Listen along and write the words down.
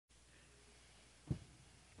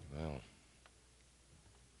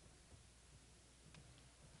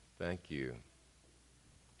Thank you.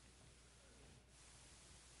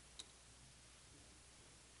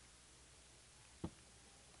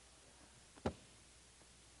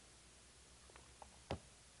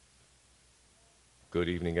 Good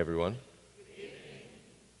evening, everyone. Good evening.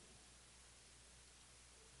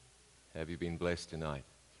 Have you been blessed tonight?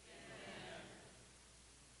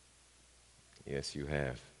 Yes, you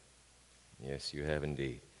have. Yes, you have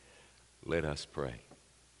indeed. Let us pray.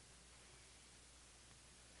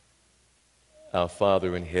 Our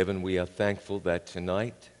Father in heaven, we are thankful that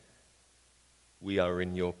tonight we are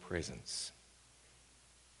in your presence.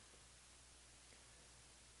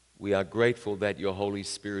 We are grateful that your Holy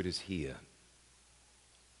Spirit is here.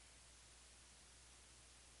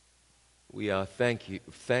 We are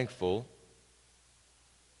thankful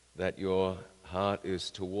that your heart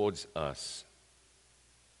is towards us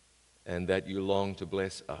and that you long to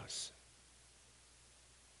bless us.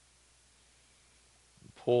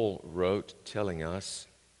 Paul wrote telling us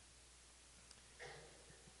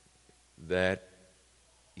that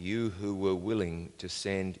you who were willing to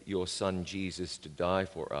send your son Jesus to die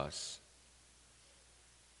for us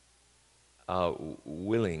are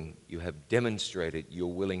willing, you have demonstrated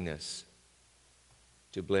your willingness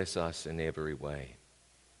to bless us in every way.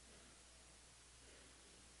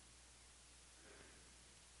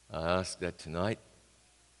 I ask that tonight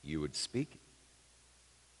you would speak.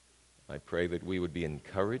 I pray that we would be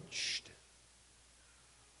encouraged.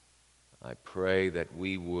 I pray that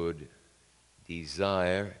we would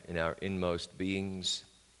desire in our inmost beings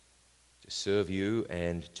to serve you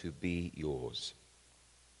and to be yours.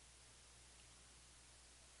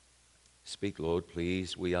 Speak, Lord,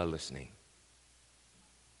 please. We are listening.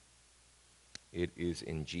 It is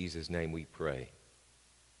in Jesus' name we pray.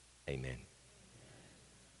 Amen.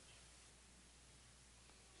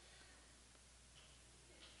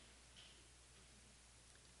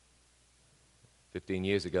 15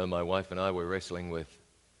 years ago, my wife and I were wrestling with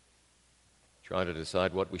trying to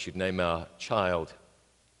decide what we should name our child.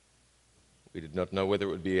 We did not know whether it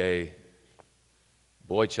would be a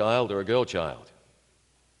boy child or a girl child.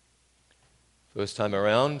 First time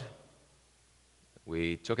around,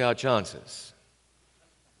 we took our chances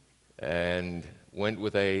and went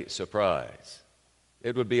with a surprise.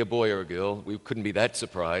 It would be a boy or a girl. We couldn't be that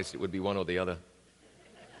surprised. It would be one or the other.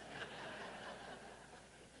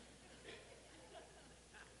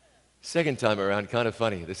 Second time around, kind of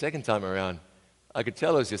funny. The second time around, I could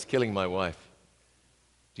tell I was just killing my wife.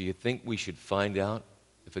 Do you think we should find out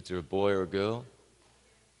if it's a boy or a girl?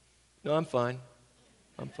 No, I'm fine.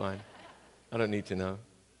 I'm fine. I don't need to know.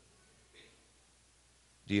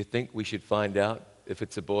 Do you think we should find out if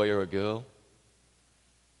it's a boy or a girl?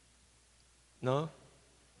 No?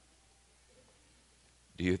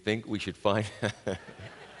 Do you think we should find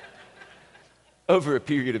over a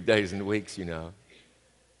period of days and weeks, you know?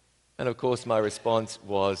 And of course, my response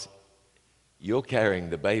was, you're carrying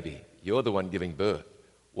the baby. You're the one giving birth.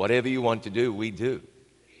 Whatever you want to do, we do.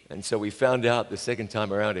 And so we found out the second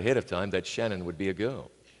time around ahead of time that Shannon would be a girl.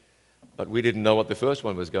 But we didn't know what the first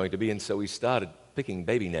one was going to be, and so we started picking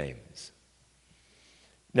baby names.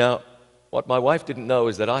 Now, what my wife didn't know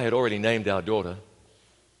is that I had already named our daughter.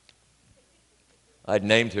 I'd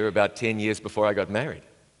named her about 10 years before I got married.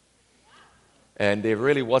 And there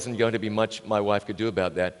really wasn't going to be much my wife could do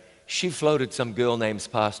about that. She floated some girl names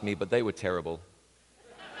past me, but they were terrible.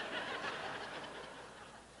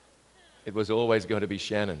 It was always going to be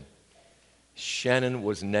Shannon. Shannon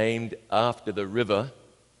was named after the river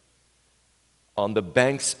on the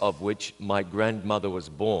banks of which my grandmother was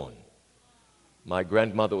born. My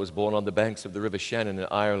grandmother was born on the banks of the River Shannon in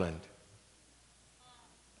Ireland.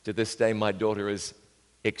 To this day, my daughter is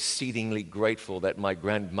exceedingly grateful that my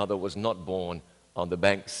grandmother was not born on the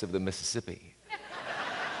banks of the Mississippi.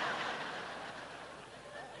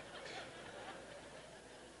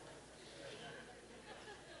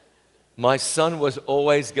 My son was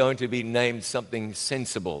always going to be named something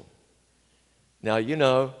sensible. Now, you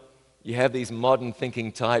know, you have these modern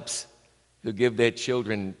thinking types who give their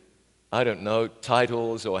children, I don't know,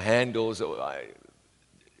 titles or handles or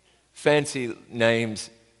fancy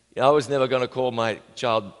names. I was never going to call my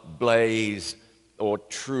child Blaze or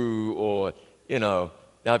True or, you know.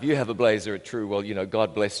 Now, if you have a Blaze or a True, well, you know,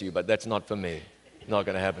 God bless you, but that's not for me. Not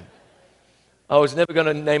going to happen. I was never going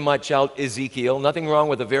to name my child Ezekiel. Nothing wrong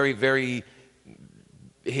with a very, very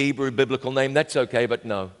Hebrew biblical name. That's okay, but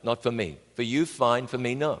no, not for me. For you, fine. For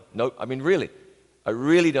me, no. No, I mean, really. I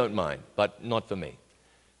really don't mind, but not for me.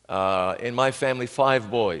 In my family, 5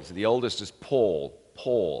 boys. The oldest is Paul.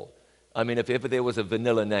 Paul. I mean, if ever there was a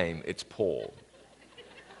vanilla name, it's Paul.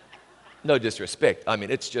 No disrespect. I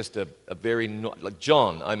mean, it's just a very, like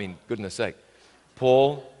John, I mean, goodness sake.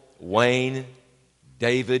 Paul, Wayne,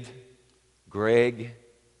 David, Greg,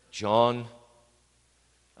 John.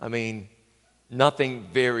 I mean, nothing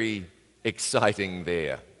very exciting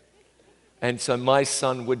there. And so my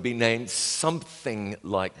son would be named something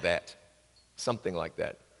like that. Something like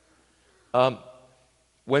that.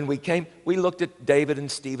 When we came, we looked at David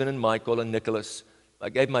and Stephen and Michael and Nicholas. I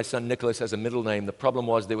gave my son Nicholas as a middle name. The problem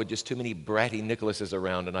was there were just too many bratty Nicholases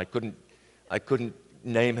around, and I couldn't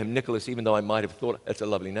name him Nicholas, even though I might have thought that's a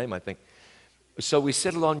lovely name, I think. So we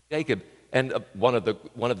settled on Jacob. And one of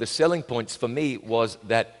the selling points for me was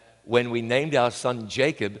that when we named our son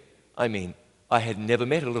Jacob, I mean, I had never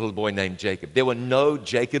met a little boy named Jacob. There were no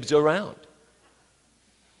Jacobs around.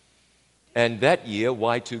 And that year,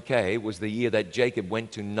 Y2K, was the year that Jacob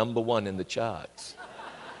went to #1 in the charts.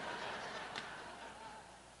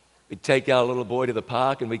 We'd take our little boy to the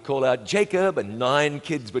park and we'd call out, Jacob, and 9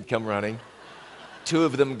 kids would come running, 2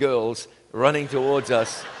 of them girls, running towards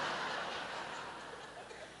us.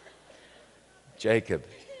 Jacob.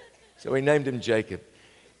 So we named him Jacob.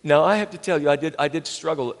 Now, I have to tell you, I did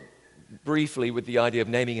struggle briefly with the idea of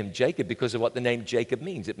naming him Jacob because of what the name Jacob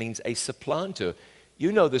means. It means a supplanter.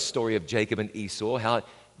 You know the story of Jacob and Esau, how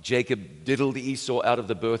Jacob diddled Esau out of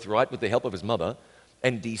the birthright with the help of his mother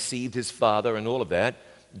and deceived his father and all of that.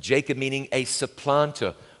 Jacob meaning a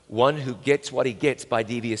supplanter, one who gets what he gets by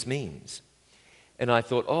devious means. And I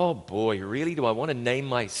thought, oh boy, really? Do I want to name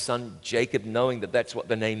my son Jacob knowing that that's what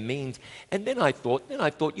the name means? And then I thought,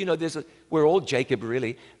 you know, we're all Jacob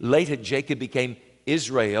really. Later, Jacob became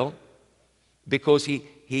Israel because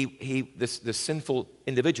this sinful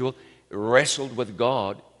individual wrestled with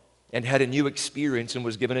God and had a new experience and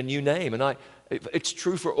was given a new name. And it's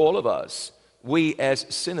true for all of us. We as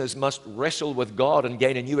sinners must wrestle with God and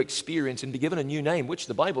gain a new experience and be given a new name, which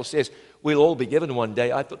the Bible says we'll all be given one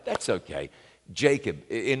day. I thought, that's okay. Jacob,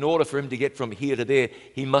 in order for him to get from here to there,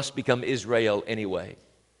 he must become Israel anyway.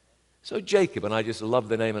 So Jacob, and I just love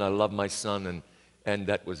the name and I love my son, and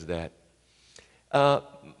that was that.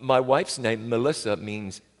 My wife's name, Melissa,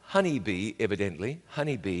 means honeybee, evidently,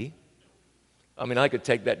 honeybee. I mean, I could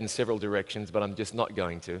take that in several directions, but I'm just not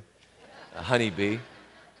going to. A honeybee.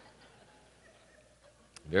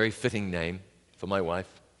 Very fitting name for my wife.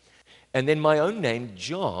 And then my own name,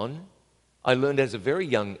 John, I learned at a very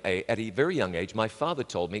young age. My father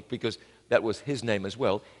told me, because that was his name as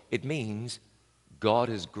well, it means God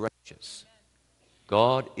is gracious.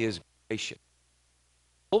 God is gracious.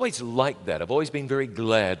 I've always liked that. I've always been very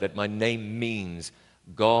glad that my name means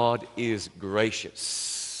God is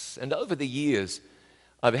gracious. And over the years,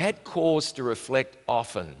 I've had cause to reflect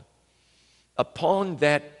often upon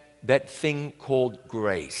that thing called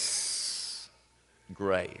grace.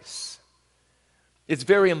 Grace. It's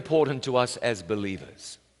very important to us as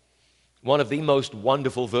believers. One of the most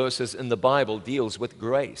wonderful verses in the Bible deals with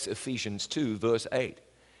grace, Ephesians 2, verse 8.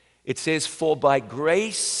 It says, "For by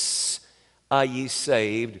grace are ye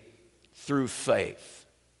saved through faith,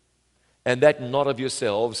 and that not of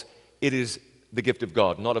yourselves, it is the gift of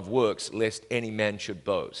God, not of works, lest any man should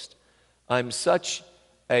boast." I'm such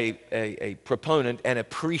a proponent and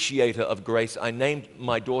appreciator of grace. I named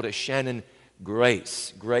my daughter Shannon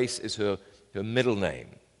Grace. Grace is her middle name.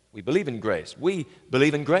 We believe in grace. We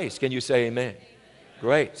believe in grace. Can you say amen?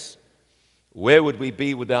 Grace. Where would we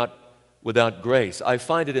be without grace? I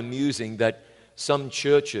find it amusing that some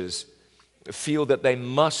churches feel that they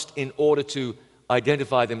must, in order to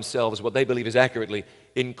identify themselves, what they believe is accurately,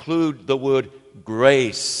 include the word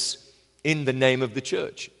grace in the name of the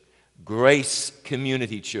church. Grace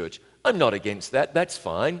Community Church. I'm not against that. That's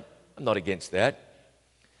fine. I'm not against that.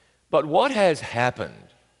 But what has happened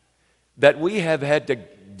that we have had to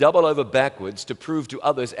double over backwards to prove to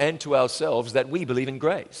others and to ourselves that we believe in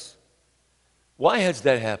grace? Why has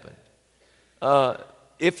that happened?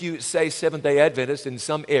 If you say Seventh-day Adventist in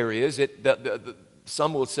some areas,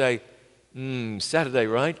 some will say, Saturday,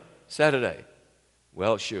 right? Saturday.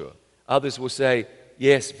 Well, sure. Others will say,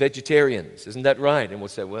 yes, vegetarians. Isn't that right? And we'll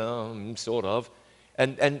say, well, sort of.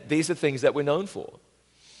 And these are things that we're known for.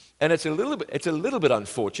 And it's a little bit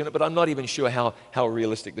unfortunate, but I'm not even sure how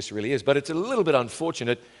realistic this really is. But it's a little bit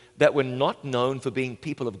unfortunate that we're not known for being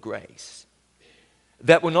people of grace.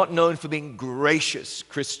 That we're not known for being gracious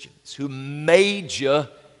Christians who major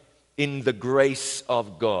in the grace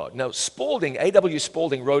of God. Now, A.W.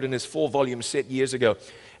 Spalding wrote in his 4-volume set years ago,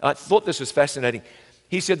 I thought this was fascinating.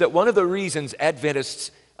 He said that one of the reasons Adventists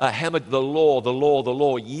hammered the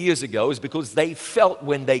law years ago is because they felt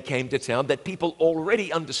when they came to town that people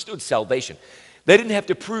already understood salvation. They didn't have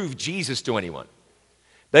to prove Jesus to anyone.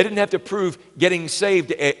 They didn't have to prove getting saved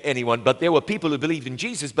to anyone, but there were people who believed in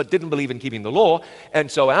Jesus but didn't believe in keeping the law. And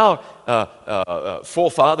so our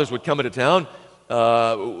forefathers would come into town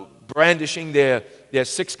brandishing their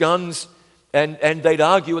 6 guns, and they'd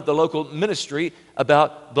argue at the local ministry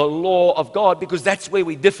about the law of God, because that's where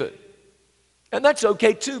we differed. And that's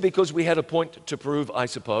okay too, because we had a point to prove, I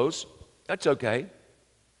suppose. That's okay.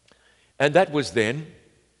 And that was then.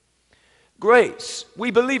 Grace.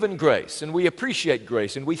 We believe in grace, and we appreciate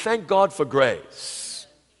grace, and we thank God for grace.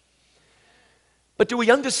 But do we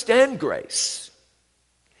understand grace?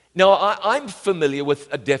 Now, I'm familiar with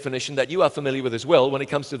a definition that you are familiar with as well when it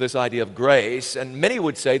comes to this idea of grace, and many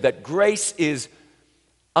would say that grace is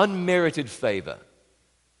unmerited favor.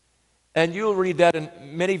 And you'll read that in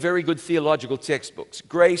many very good theological textbooks.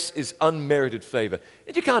 Grace is unmerited favor.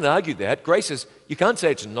 And you can't argue that. Grace is, you can't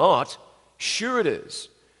say it's not. Sure it is.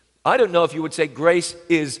 I don't know if you would say grace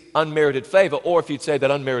is unmerited favor, or if you'd say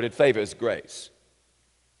that unmerited favor is grace.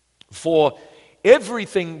 For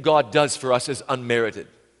everything God does for us is unmerited.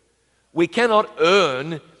 We cannot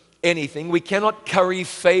earn anything. We cannot curry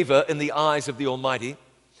favor in the eyes of the Almighty.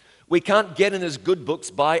 We can't get in His good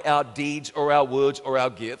books by our deeds or our words or our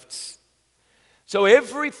gifts. So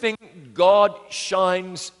everything God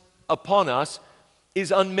shines upon us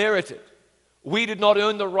is unmerited. We did not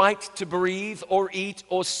earn the right to breathe or eat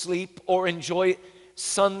or sleep or enjoy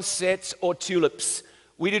sunsets or tulips.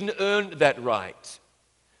 We didn't earn that right.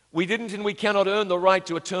 We didn't, and we cannot earn the right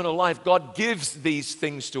to eternal life. God gives these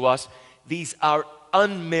things to us. These are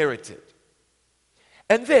unmerited.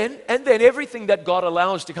 And then everything that God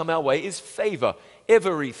allows to come our way is favor.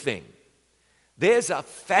 Everything. There's a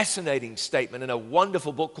fascinating statement in a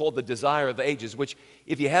wonderful book called The Desire of Ages, which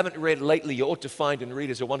if you haven't read lately, you ought to find and read.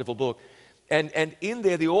 It's a wonderful book. And in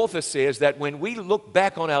there, the author says that when we look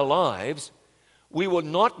back on our lives, we will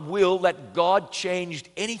not will that God changed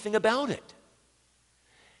anything about it.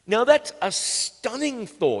 Now, that's a stunning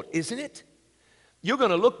thought, isn't it? You're going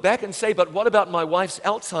to look back and say, but what about my wife's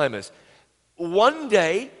Alzheimer's? One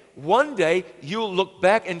day, you'll look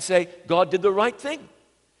back and say, God did the right thing.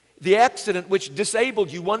 The accident which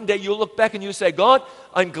disabled you, one day you'll look back and you'll say, God,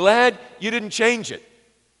 I'm glad you didn't change it.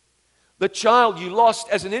 The child you lost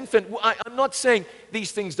as an infant, I'm not saying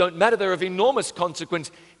these things don't matter. They're of enormous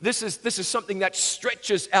consequence. This is something that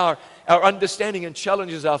stretches our understanding and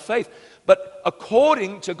challenges our faith. But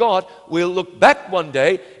according to God, we'll look back one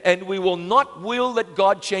day and we will not will that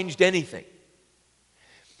God changed anything.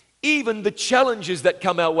 Even the challenges that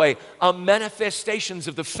come our way are manifestations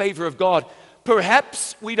of the favor of God.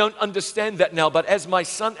 Perhaps we don't understand that now, but as my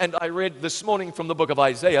son and I read this morning from the book of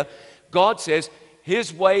Isaiah, God says,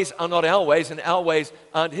 His ways are not our ways, and our ways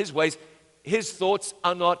aren't His ways. His thoughts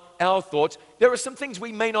are not our thoughts. There are some things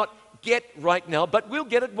we may not get right now, but we'll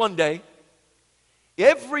get it one day.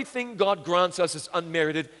 Everything God grants us is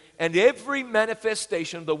unmerited, and every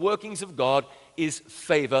manifestation of the workings of God is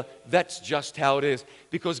favor. That's just how it is,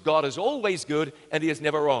 because God is always good, and He is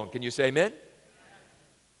never wrong. Can you say amen?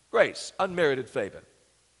 Grace, unmerited favor.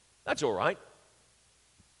 That's all right.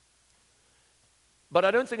 But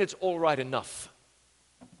I don't think it's all right enough.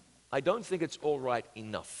 I don't think it's all right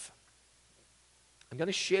enough. I'm going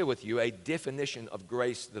to share with you a definition of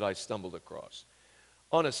grace that I stumbled across.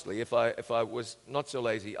 Honestly, if I was not so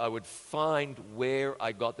lazy, I would find where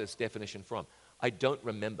I got this definition from. I don't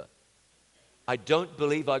remember. I don't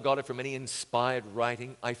believe I got it from any inspired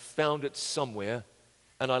writing. I found it somewhere,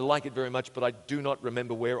 and I like it very much, but I do not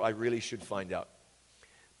remember where. I really should find out.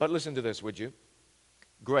 But listen to this, would you?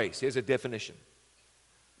 Grace, here's a definition.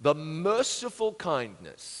 The merciful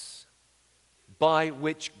kindness by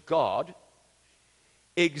which God,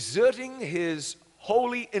 exerting His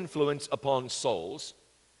holy influence upon souls,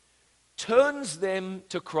 turns them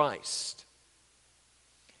to Christ,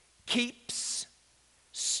 keeps,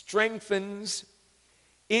 strengthens,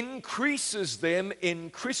 increases them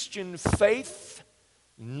in Christian faith,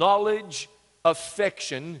 knowledge,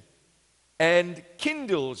 affection, and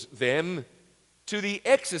kindles them to the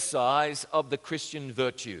exercise of the Christian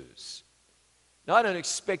virtues. Now, I don't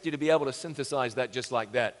expect you to be able to synthesize that just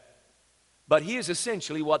like that. But here's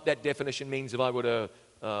essentially what that definition means if I were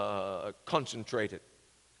to concentrate it.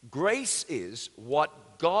 Grace is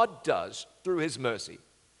what God does through His mercy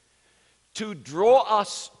to draw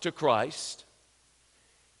us to Christ,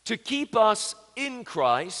 to keep us in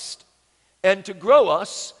Christ, and to grow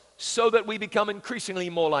us so that we become increasingly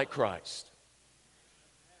more like Christ.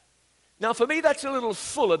 Now, for me, that's a little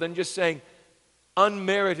fuller than just saying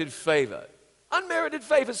unmerited favor. Unmerited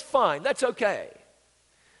favor is fine. That's okay.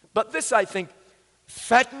 But this, I think,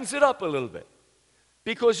 fattens it up a little bit.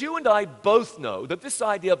 Because you and I both know that this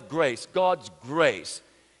idea of grace, God's grace,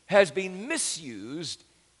 has been misused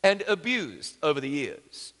and abused over the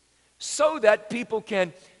years so that people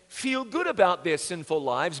can feel good about their sinful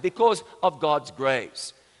lives because of God's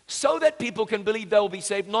grace, so that people can believe they will be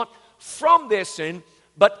saved not from their sin,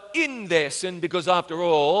 but in their sin, because after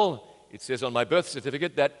all, it says on my birth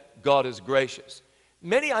certificate that God is gracious.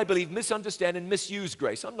 Many, I believe, misunderstand and misuse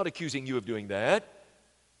grace. I'm not accusing you of doing that,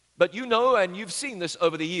 but you know, and you've seen this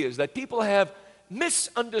over the years, that people have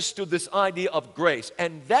misunderstood this idea of grace,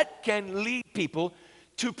 and that can lead people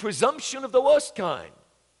to presumption of the worst kind.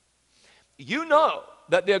 You know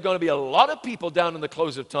that there are going to be a lot of people down in the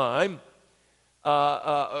close of time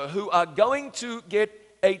who are going to get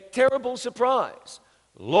a terrible surprise.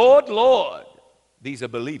 Lord, Lord. These are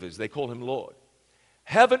believers. They call him Lord.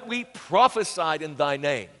 Haven't we prophesied in thy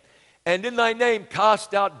name? And in thy name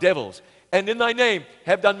cast out devils? And in thy name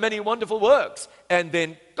have done many wonderful works? And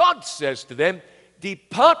then God says to them,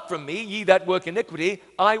 depart from me, ye that work iniquity.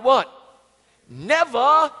 I what?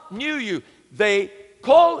 Never knew you. They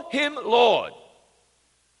call him Lord.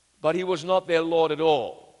 But he was not their Lord at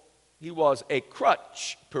all. He was a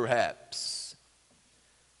crutch, perhaps.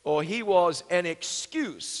 Or he was an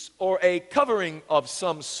excuse or a covering of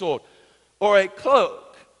some sort or a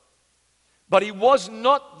cloak. But he was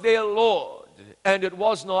not their Lord, and it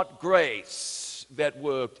was not grace that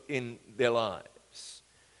worked in their lives.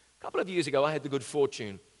 A couple of years ago, I had the good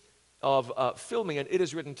fortune of filming an It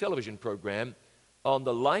Is Written television program on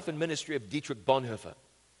the life and ministry of Dietrich Bonhoeffer.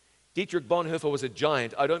 Dietrich Bonhoeffer was a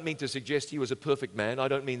giant. I don't mean to suggest he was a perfect man. I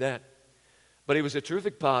don't mean that. But he was a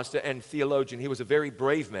terrific pastor and theologian. He was a very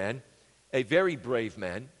brave man.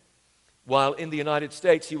 While in the United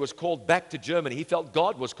States, he was called back to Germany. He felt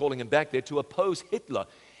God was calling him back there to oppose Hitler,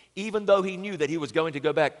 even though he knew that he was going to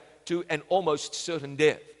go back to an almost certain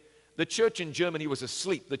death. The church in Germany was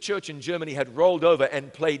asleep. The church in Germany had rolled over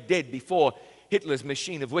and played dead before Hitler's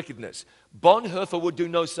machine of wickedness. Bonhoeffer would do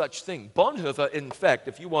no such thing. Bonhoeffer, in fact,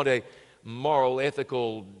 if you want a moral,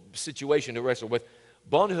 ethical situation to wrestle with,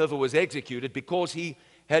 Bonhoeffer was executed because he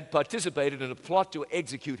had participated in a plot to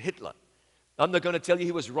execute Hitler. I'm not going to tell you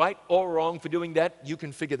he was right or wrong for doing that. You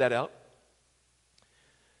can figure that out.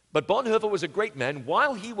 But Bonhoeffer was a great man.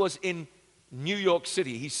 While he was in New York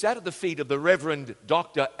City, he sat at the feet of the Reverend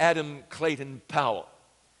Dr. Adam Clayton Powell,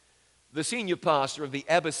 the senior pastor of the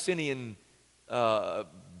Abyssinian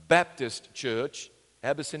Baptist Church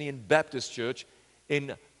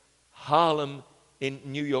in Harlem in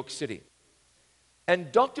New York City.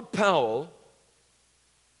 And Dr. Powell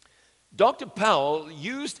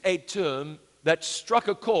used a term that struck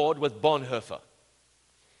a chord with Bonhoeffer.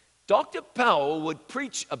 Dr. Powell would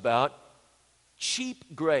preach about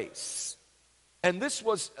cheap grace. And this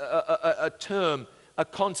was a term, a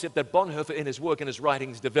concept that Bonhoeffer in his work and his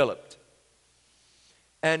writings developed.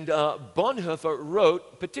 And Bonhoeffer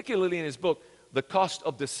wrote, particularly in his book, The Cost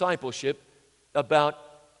of Discipleship,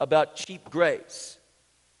 about cheap grace.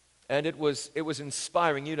 And it was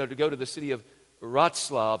inspiring, to go to the city of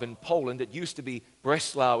Wrocław in Poland. It used to be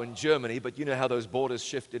Breslau in Germany, but you know how those borders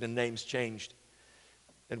shifted and names changed.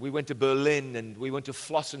 And we went to Berlin, and we went to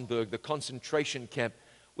Flossenburg, the concentration camp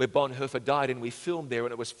where Bonhoeffer died, and we filmed there,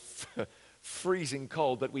 and it was freezing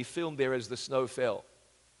cold, but we filmed there as the snow fell.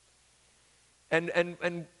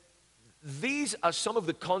 And these are some of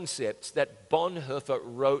the concepts that Bonhoeffer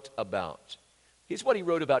wrote about. Here's what he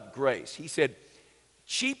wrote about grace. He said,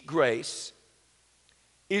 cheap grace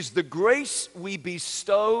is the grace we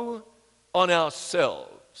bestow on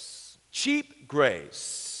ourselves. Cheap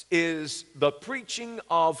grace is the preaching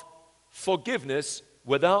of forgiveness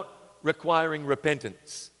without requiring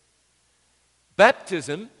repentance.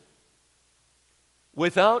 Baptism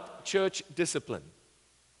without church discipline.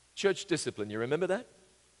 Church discipline, you remember that?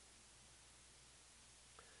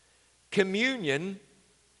 Communion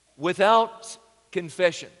without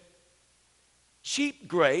confession. Cheap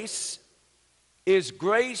grace is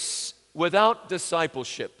grace without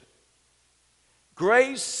discipleship.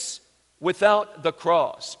 Grace without the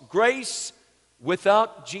cross. Grace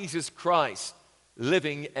without Jesus Christ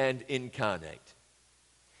living and incarnate.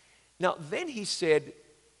 Now, then he said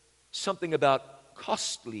something about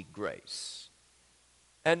costly grace.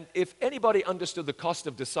 And if anybody understood the cost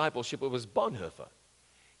of discipleship, it was Bonhoeffer.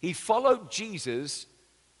 He followed Jesus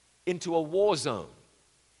into a war zone.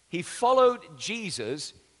 He followed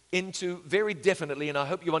Jesus into, very definitely, and I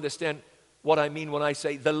hope you understand what I mean when I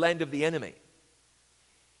say the land of the enemy.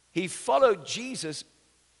 He followed Jesus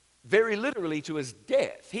very literally to his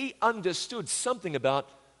death. He understood something about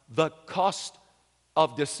the cost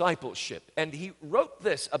of discipleship. And he wrote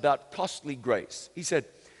this about costly grace. He said,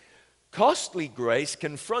 costly grace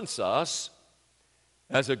confronts us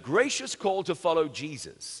as a gracious call to follow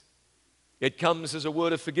Jesus It comes as a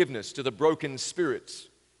word of forgiveness to the broken spirits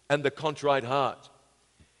and the contrite heart.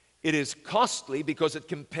 It is costly because it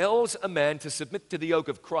compels a man to submit to the yoke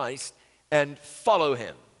of Christ and follow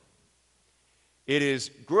him. It is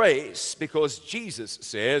grace because Jesus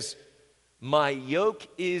says, "My yoke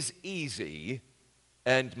is easy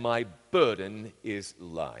and my burden is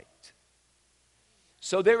light."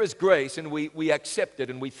 So there is grace, and we accept it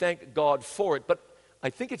and we thank God for it. But I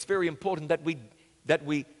think it's very important that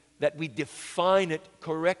we define it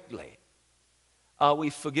correctly. Are we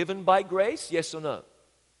forgiven by grace? Yes or no?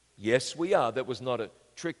 Yes, we are. That was not a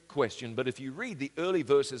trick question. But if you read the early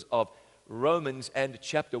verses of Romans and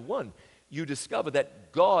chapter 1, you discover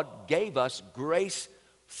that God gave us grace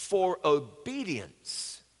for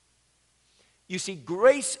obedience. You see,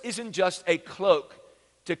 grace isn't just a cloak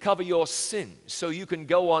to cover your sin so you can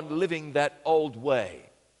go on living that old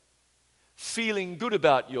way, feeling good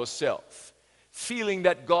about yourself, feeling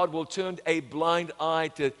that God will turn a blind eye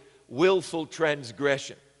to willful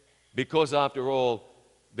transgression, because after all,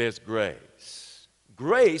 there's grace.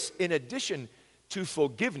 Grace, in addition to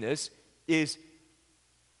forgiveness, is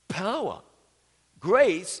power.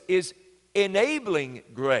 Grace is enabling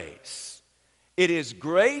grace. It is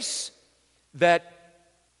grace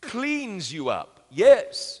that cleans you up,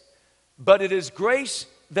 yes, but it is grace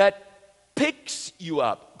that picks you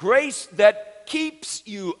up, grace that keeps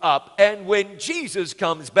you up. And when Jesus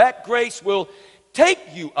comes back, grace will take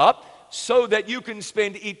you up so that you can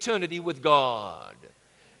spend eternity with God.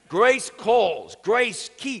 Grace calls, grace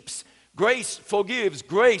keeps, grace forgives,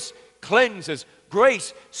 grace cleanses,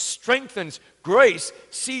 grace strengthens, grace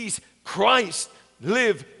sees Christ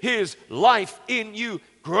live his life in you.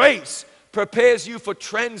 Grace prepares you for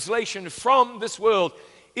translation from this world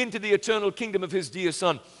into the eternal kingdom of his dear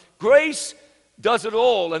Son. Grace does it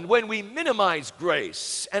all, and when we minimize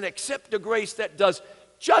grace and accept a grace that does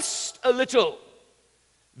just a little,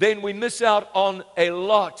 then we miss out on a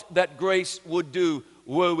lot that grace would do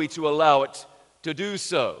were we to allow it to do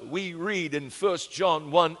so. We read in 1 John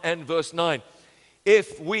 1 and verse 9,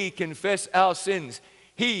 "If we confess our sins,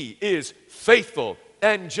 he is faithful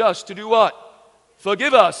and just to do what?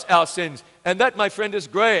 Forgive us our sins." And that, my friend, is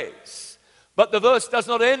grace. But the verse does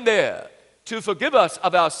not end there. To forgive us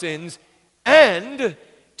of our sins and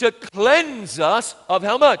to cleanse us of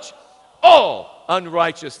how much? All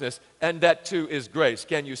unrighteousness. And that too is grace.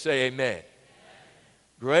 Can you say amen?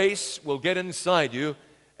 Grace will get inside you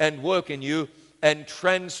and work in you and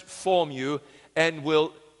transform you and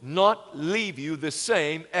will not leave you the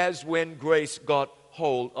same as when grace got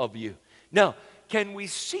hold of you. Now, can we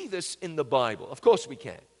see this in the Bible? Of course we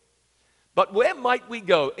can. But where might we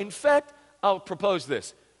go? In fact, I'll propose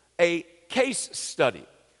this: a case study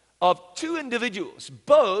of two individuals,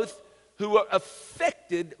 both who were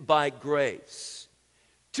affected by grace.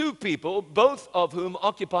 Two people, both of whom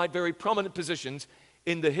occupied very prominent positions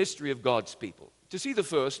in the history of God's people. To see the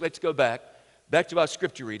first, let's go back to our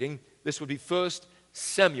scripture reading. This would be 1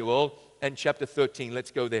 Samuel and chapter 13. Let's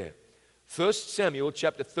go there. 1 Samuel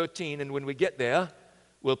chapter 13, and when we get there,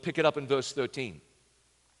 we'll pick it up in verse 13.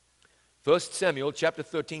 1 Samuel chapter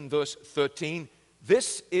 13, verse 13.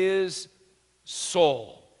 This is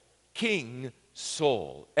Saul, King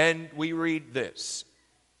Saul. And we read this.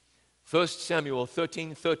 1 Samuel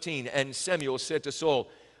 13:13. "And Samuel said to Saul,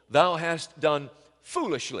 Thou hast done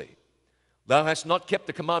foolishly. Thou hast not kept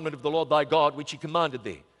the commandment of the Lord thy God, which he commanded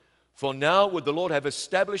thee. For now would the Lord have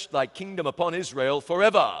established thy kingdom upon Israel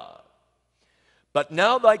forever. But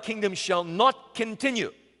now thy kingdom shall not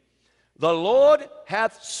continue. The Lord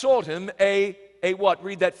hath sought him a what?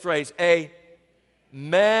 Read that phrase. A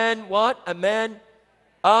man, what? A man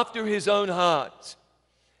after his own heart.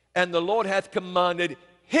 And the Lord hath commanded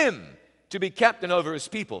him to be captain over his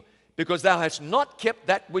people, because thou hast not kept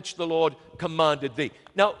that which the Lord commanded thee."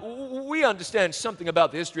 Now, we understand something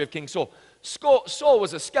about the history of King Saul. Saul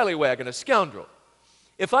was a scallywag and a scoundrel.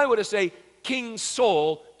 If I were to say King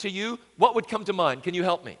Saul to you, what would come to mind? Can you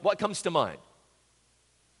help me? What comes to mind?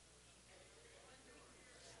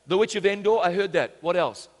 The Witch of Endor, I heard that. What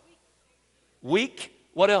else? Weak.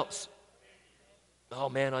 What else? Oh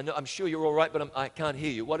man, I'm sure you're all right, but I can't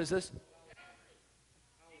hear you. What is this?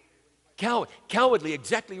 Cowardly,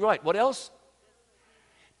 exactly right. What else?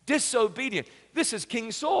 Disobedient. This is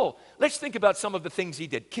King Saul. Let's think about some of the things he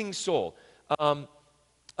did. King Saul.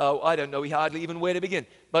 I don't know hardly even where to begin.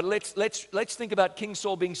 But let's think about King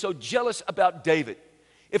Saul being so jealous about David.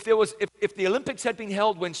 If the Olympics had been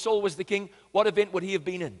held when Saul was the king, what event would he have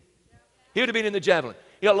been in? He would have been in the javelin.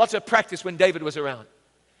 He had lots of practice when David was around.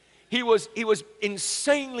 He was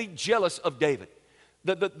insanely jealous of David.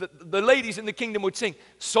 The ladies in the kingdom would sing,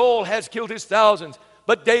 "Saul has killed his thousands,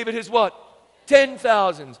 but David has what?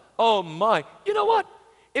 10,000s. Oh my. You know what?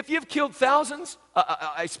 If you've killed thousands,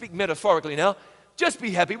 I speak metaphorically now, just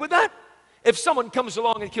be happy with that. If someone comes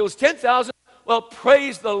along and kills 10,000, well,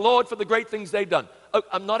 praise the Lord for the great things they've done.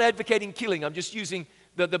 I'm not advocating killing. I'm just using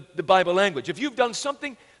the Bible language. If you've done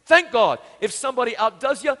something, thank God. If somebody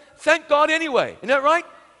outdoes you, thank God anyway. Isn't that right?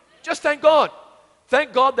 Just thank God.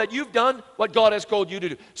 Thank God that you've done what God has called you to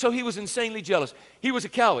do. So he was insanely jealous. He was a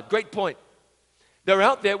coward. Great point. They're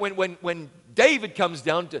out there when David comes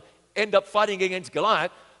down to end up fighting against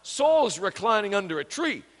Goliath. Saul's reclining under a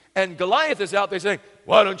tree, and Goliath is out there saying,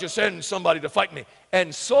 why don't you send somebody to fight me?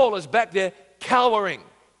 And Saul is back there cowering.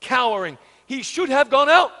 He should have gone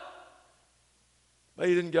out, but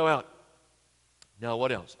he didn't go out. Now,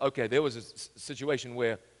 what else? Okay, there was a situation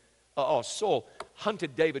where Saul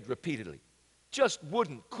hunted David repeatedly, just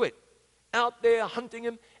wouldn't quit. Out there hunting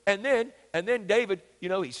him, and then David,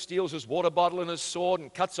 he steals his water bottle and his sword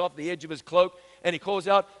and cuts off the edge of his cloak, and he calls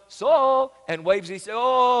out, Saul, and waves. He says,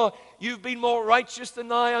 oh, you've been more righteous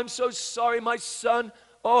than I. I'm so sorry, my son.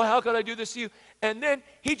 Oh, how could I do this to you? And then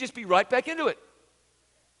he'd just be right back into it.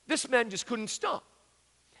 This man just couldn't stop.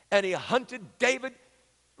 And he hunted David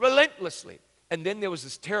relentlessly. And then there was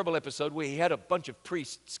this terrible episode where he had a bunch of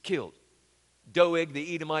priests killed. Doeg,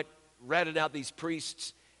 the Edomite, ratted out these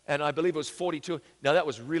priests, and I believe it was 42. Now, that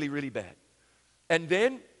was really, really bad. And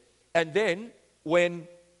then when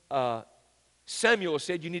Samuel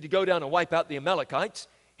said, you need to go down and wipe out the Amalekites,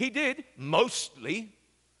 he did, mostly,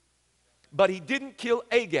 but he didn't kill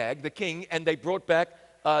Agag, the king, and they brought back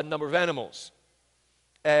a number of animals.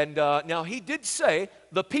 And now he did say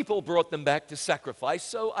the people brought them back to sacrifice,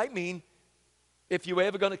 so I mean, if you were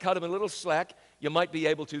ever going to cut him a little slack, you might be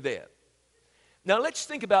able to there. Now let's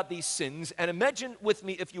think about these sins, and imagine with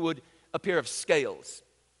me, if you would, a pair of scales.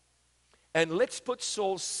 And let's put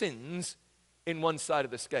Saul's sins in one side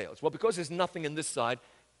of the scales. Well, because there's nothing in this side,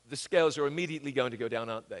 the scales are immediately going to go down,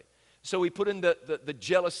 aren't they? So we put in the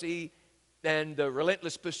jealousy and the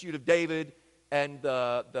relentless pursuit of David and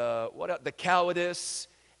the cowardice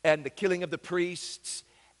and the killing of the priests,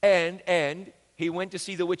 and he went to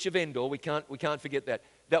see the witch of Endor. We can't forget that.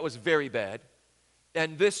 That was very bad.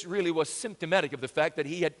 And this really was symptomatic of the fact that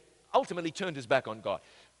he had ultimately turned his back on God.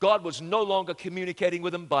 God was no longer communicating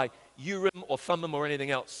with him by Urim or Thummim or anything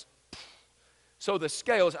else. So the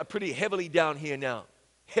scales are pretty heavily down here now.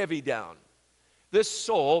 Heavy down. This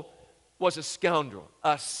Saul was a scoundrel.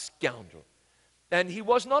 A scoundrel. And he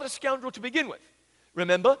was not a scoundrel to begin with.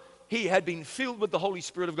 Remember, he had been filled with the Holy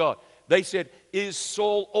Spirit of God. They said, is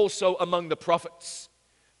Saul also among the prophets?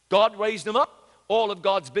 God raised him up. All of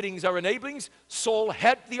God's biddings are enablings. Saul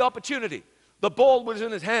had the opportunity. The ball was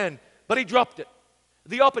in his hand, but he dropped it.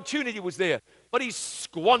 The opportunity was there, but he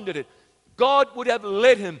squandered it. God would have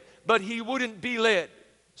led him, but he wouldn't be led.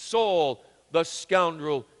 Saul, the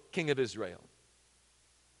scoundrel king of Israel.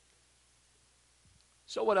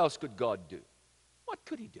 So what else could God do? What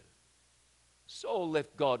could he do? Saul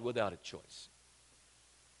left God without a choice.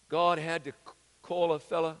 God had to call a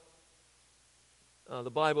fella. The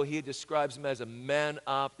Bible here describes him as a man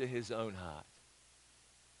after his own heart.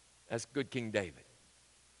 That's good King David.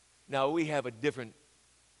 Now we have a different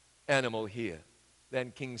animal here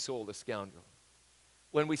than King Saul the scoundrel.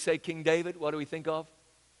 When we say King David, what do we think of?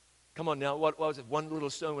 Come on now, what was it? One little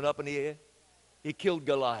stone went up in the air. He killed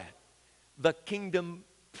Goliath. The kingdom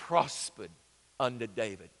prospered under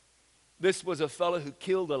David. This was a fellow who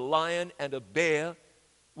killed a lion and a bear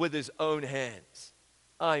with his own hands.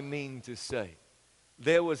 I mean to say,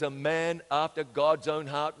 there was a man after God's own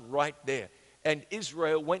heart right there. And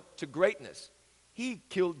Israel went to greatness. He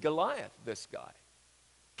killed Goliath, this guy.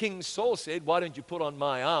 King Saul said, why don't you put on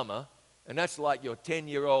my armor? And that's like your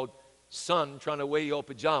 10-year-old son trying to wear your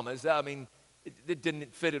pajamas. I mean, it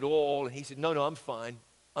didn't fit at all. And he said, no, I'm fine.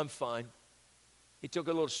 I'm fine. He took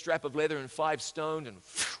a little strap of leather and 5 stones, and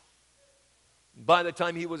by the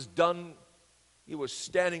time he was done, he was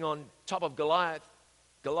standing on top of Goliath.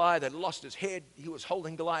 Goliath had lost his head. He was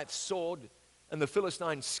holding Goliath's sword, and the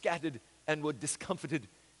Philistines scattered and were discomfited,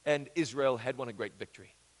 and Israel had won a great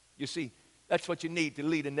victory. You see, that's what you need to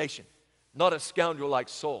lead a nation. Not a scoundrel like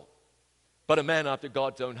Saul, but a man after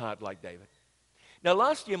God's own heart like David. Now,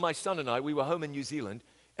 last year, my son and I, we were home in New Zealand,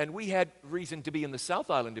 and we had reason to be in the South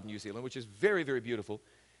Island of New Zealand, which is very, very beautiful.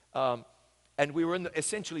 And we were in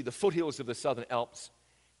essentially the foothills of the Southern Alps.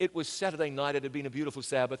 It was Saturday night. It had been a beautiful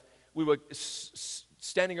Sabbath. We were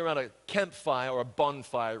standing around a campfire, or a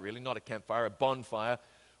bonfire, really, not a campfire, a bonfire,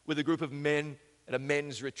 with a group of men at a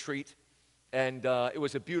men's retreat. And it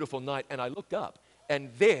was a beautiful night. And I looked up, and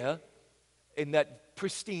there, in that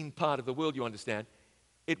pristine part of the world, you understand,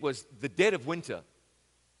 it was the dead of winter.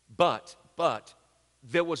 But but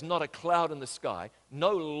there was not a cloud in the sky, no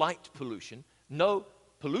light pollution, no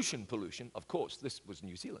pollution, of course, this was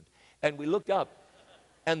New Zealand. And we looked up,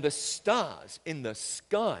 and the stars in the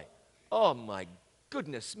sky, oh my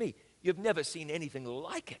goodness me, you've never seen anything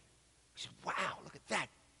like it. We said, wow, look at that.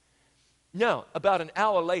 Now, about an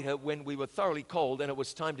hour later, when we were thoroughly cold and it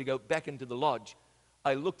was time to go back into the lodge,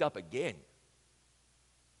 I looked up again.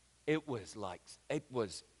 It was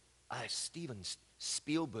Steven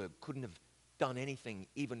Spielberg couldn't have done anything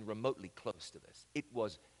even remotely close to this. It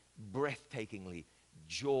was breathtakingly,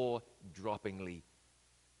 jaw-droppingly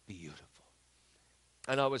beautiful.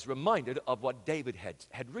 And I was reminded of what David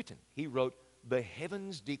had written. He wrote, "The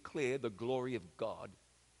heavens declare the glory of God,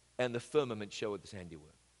 and the firmament showeth his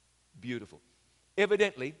handiwork." Beautiful.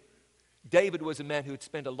 Evidently, David was a man who had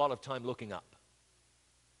spent a lot of time looking up.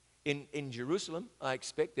 In Jerusalem, I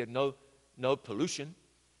expect there'd no pollution,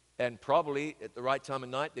 and probably at the right time of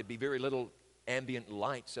night, there'd be very little ambient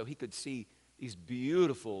light, so he could see these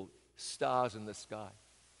beautiful stars in the sky.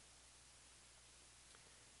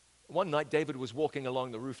 One night, David was walking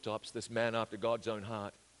along the rooftops, this man after God's own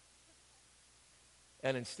heart,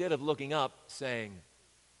 and instead of looking up, saying,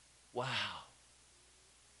 wow,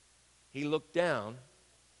 he looked down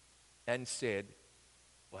and said,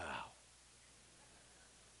 wow.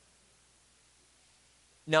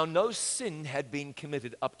 Now, no sin had been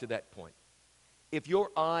committed up to that point. If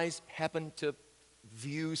your eyes happen to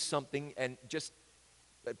view something and just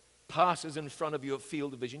passes in front of your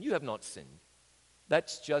field of vision, you have not sinned.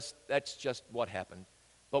 That's just what happened.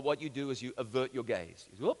 But what you do is you avert your gaze.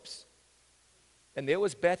 Whoops. And there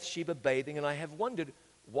was Bathsheba bathing, and I have wondered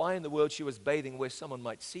why in the world she was bathing where someone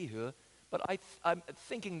might see her. But I'm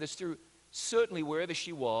thinking this through. Certainly wherever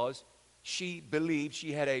she was, she believed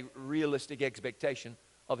she had a realistic expectation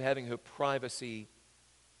of having her privacy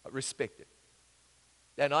respected.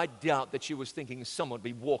 And I doubt that she was thinking someone would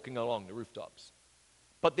be walking along the rooftops.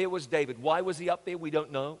 But there was David. Why was he up there? We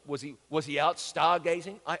don't know. Was he out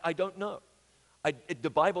stargazing? I don't know. The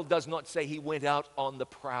Bible does not say he went out on the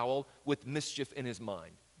prowl with mischief in his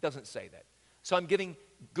mind. It doesn't say that. So I'm giving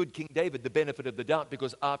good King David the benefit of the doubt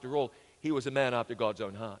because after all, he was a man after God's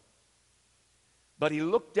own heart. But he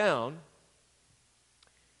looked down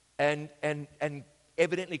and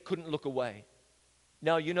evidently couldn't look away.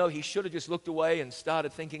 Now, he should have just looked away and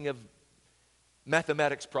started thinking of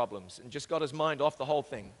mathematics problems and just got his mind off the whole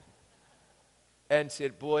thing and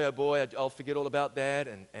said, boy, oh boy, I'll forget all about that.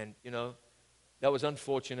 And that was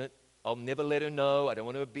unfortunate. I'll never let her know. I don't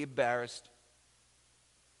want her to be embarrassed.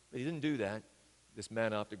 But he didn't do that, this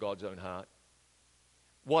man after God's own heart.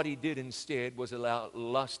 What he did instead was allow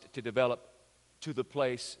lust to develop to the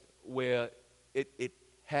place where it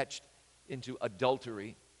hatched into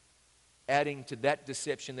adultery. Adding to that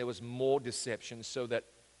deception, there was more deception, so that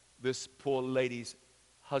this poor lady's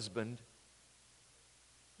husband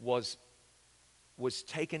was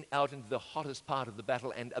taken out into the hottest part of the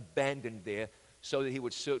battle and abandoned there so that he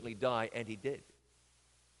would certainly die, and he did.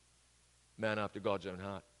 Man after God's own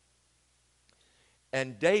heart.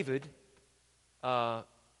 And David,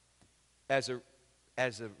 as a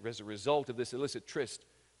result of this illicit tryst,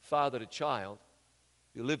 fathered a child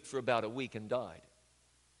who lived for about a week and died.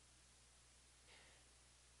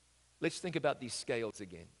 Let's think about these scales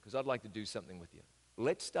again, because I'd like to do something with you.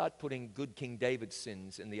 Let's start putting good King David's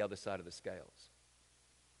sins in the other side of the scales.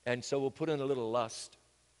 And so we'll put in a little lust,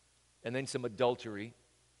 and then some adultery,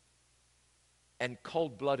 and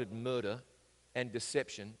cold-blooded murder, and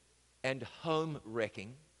deception, and home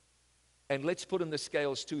wrecking. And let's put in the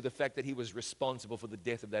scales, too, the fact that he was responsible for the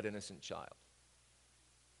death of that innocent child.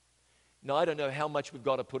 Now, I don't know how much we've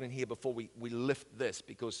got to put in here before we lift this,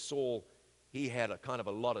 because Saul, he had a kind of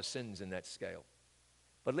a lot of sins in that scale.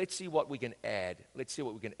 But let's see what we can add. Let's see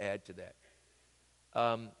what we can add to that.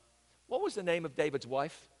 What was the name of David's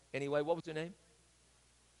wife? Anyway, what was her name?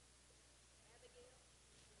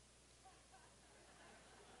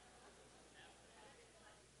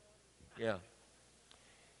 Yeah.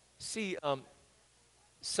 See,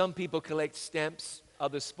 some people collect stamps,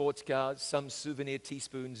 others sports cards, some souvenir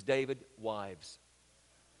teaspoons. David, wives.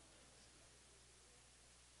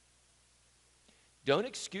 Don't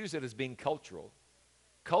excuse it as being cultural.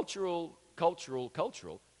 Cultural.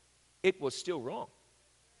 It was still wrong.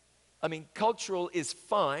 I mean, cultural is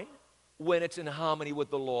fine when it's in harmony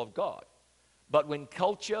with the law of God. But when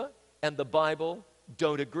culture and the Bible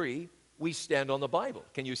don't agree, we stand on the Bible.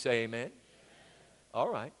 Can you say amen? Amen. All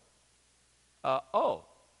right.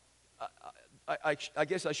 I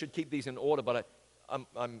guess I should keep these in order, but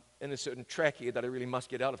I'm in a certain track here that I really must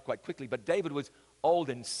get out of quite quickly. But David was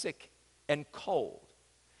old and sick and cold.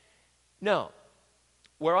 Now,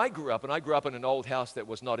 where I grew up, and I grew up in an old house that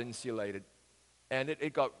was not insulated, and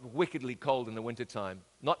it got wickedly cold in the wintertime.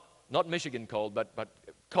 Not Michigan cold, but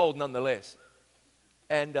cold nonetheless.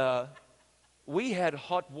 And we had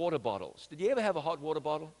hot water bottles. Did you ever have a hot water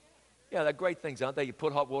bottle? Yeah, they're great things, aren't they? You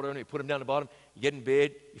put hot water in it, you put them down the bottom, you get in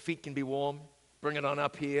bed, your feet can be warm, bring it on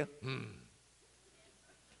up here.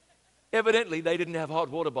 Evidently, they didn't have hot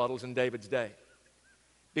water bottles in David's day.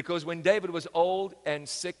 Because when David was old and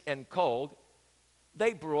sick and cold,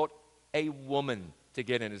 they brought a woman to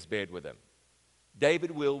get in his bed with him.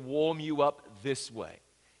 David will warm you up this way.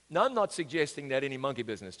 Now, I'm not suggesting that any monkey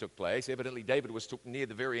business took place. Evidently, David was near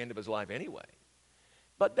the very end of his life anyway.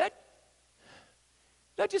 But that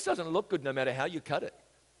just doesn't look good no matter how you cut it.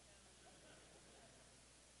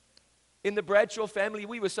 In the Bradshaw family,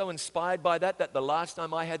 we were so inspired by that the last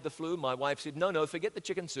time I had the flu, my wife said, no, forget the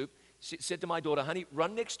chicken soup. She said to my daughter, honey,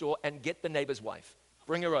 run next door and get the neighbor's wife.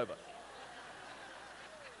 Bring her over.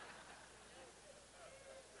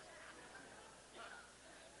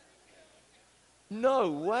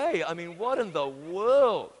 No way. I mean, what in the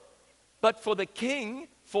world? But for the king,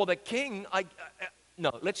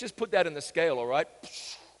 no, let's just put that in the scale, all right?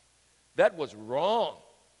 That was wrong.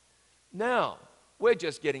 Now, we're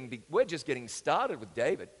just getting started with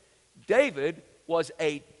David. David was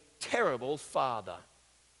a terrible father.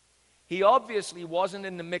 He obviously wasn't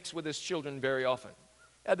in the mix with his children very often.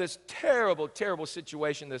 Now, this terrible, terrible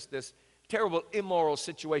situation, this terrible immoral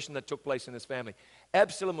situation that took place in his family.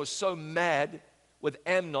 Absalom was so mad with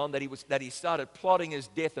Amnon that he started plotting his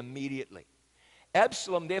death immediately.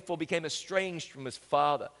 Absalom therefore became estranged from his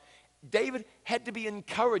father. David had to be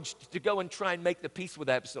encouraged to go and try and make the peace with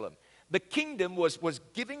Absalom. The kingdom was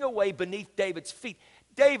giving away beneath David's feet.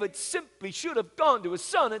 David simply should have gone to his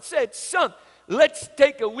son and said, son, let's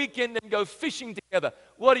take a weekend and go fishing together.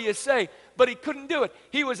 What do you say? But he couldn't do it.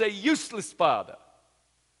 He was a useless father.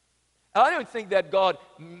 I don't think that God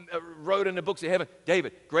wrote in the books of heaven,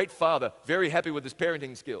 David, great father, very happy with his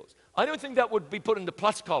parenting skills. I don't think that would be put in the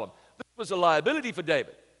plus column. This was a liability for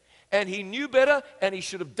David. And he knew better, and he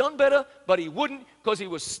should have done better, but he wouldn't because he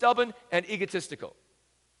was stubborn and egotistical.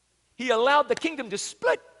 He allowed the kingdom to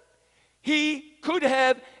split. He could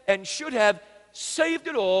have and should have saved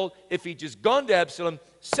it all if he'd just gone to Absalom,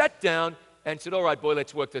 sat down, and said, all right, boy,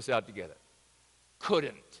 let's work this out together.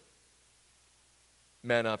 Couldn't.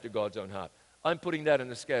 Man after God's own heart. I'm putting that in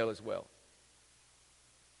the scale as well.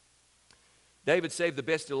 David saved the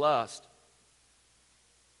best to last.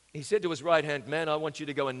 He said to his right hand man, I want you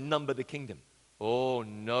to go and number the kingdom. Oh,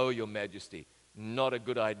 no, your majesty, not a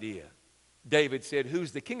good idea. David said,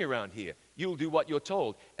 who's the king around here? You'll do what you're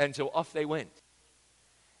told. And so off they went.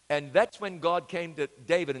 And that's when God came to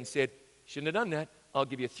David and said, shouldn't have done that. I'll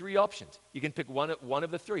give you 3 options. You can pick one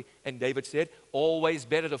of the 3. And David said, always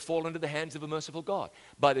better to fall into the hands of a merciful God.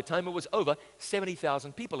 By the time it was over,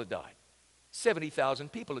 70,000 people had died. 70,000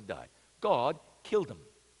 people had died. God killed them.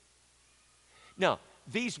 Now,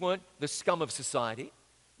 these weren't the scum of society.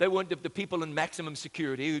 They weren't the people in maximum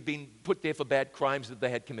security who'd been put there for bad crimes that they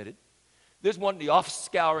had committed. This wasn't the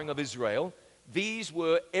offscouring of Israel. These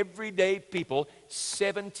were everyday people,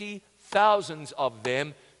 70,000 of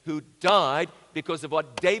them, who died because of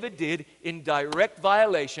what David did in direct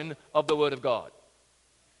violation of the Word of God.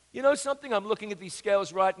 You know something? I'm looking at these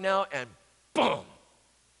scales right now, and boom!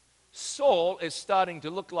 Saul is starting to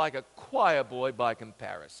look like a choir boy by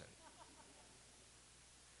comparison.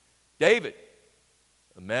 David,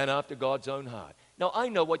 a man after God's own heart. Now, I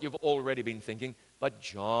know what you've already been thinking, but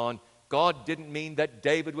John, God didn't mean that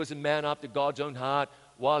David was a man after God's own heart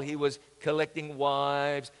while he was collecting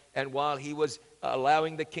wives and while he was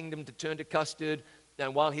allowing the kingdom to turn to custard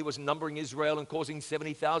and while he was numbering Israel and causing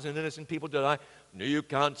 70,000 innocent people to die. No, you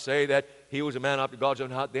can't say that he was a man after God's own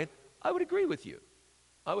heart then. I would agree with you.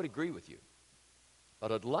 I would agree with you.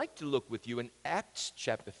 But I'd like to look with you in Acts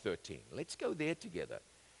chapter 13. Let's go there together.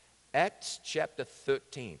 Acts chapter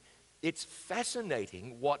 13. It's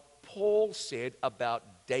fascinating what Paul said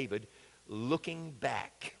about David looking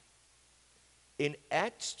back. In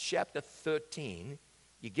Acts chapter 13,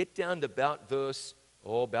 you get down to about verse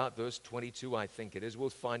 22, I think it is. We'll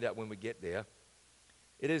find out when we get there.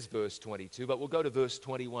 It is verse 22, but we'll go to verse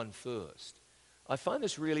 21 first. I find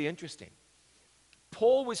this really interesting.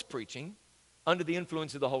 Paul was preaching under the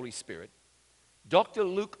influence of the Holy Spirit. Dr.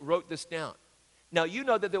 Luke wrote this down. Now, you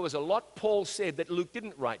know that there was a lot Paul said that Luke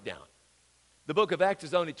didn't write down. The book of Acts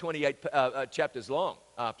is only 28 chapters long,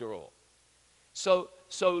 after all. So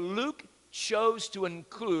Luke chose to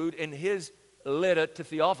include in his letter to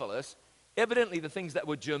Theophilus, evidently the things that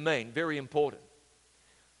were germane, very important.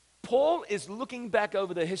 Paul is looking back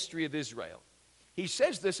over the history of Israel. He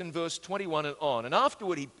says this in verse 21 and on. And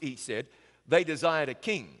afterward he said, they desired a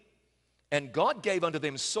king. And God gave unto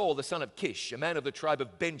them Saul the son of Kish, a man of the tribe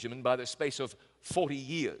of Benjamin, by the space of 40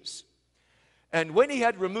 years. And when he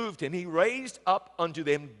had removed him, he raised up unto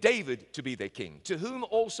them David to be their king, to whom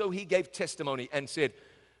also he gave testimony and said,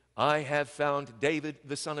 I have found David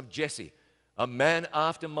the son of Jesse, a man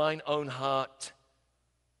after mine own heart,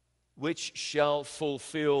 which shall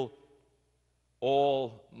fulfill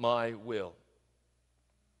all my will.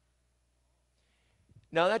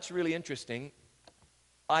 Now that's really interesting.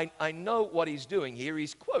 I know what he's doing here.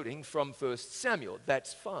 He's quoting from 1 Samuel.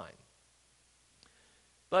 That's fine.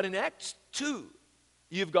 But in Acts 2,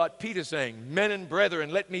 you've got Peter saying, men and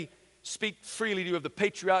brethren, let me speak freely to you of the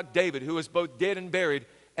patriarch David, who is both dead and buried,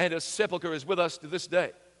 and his sepulchre is with us to this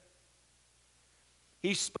day.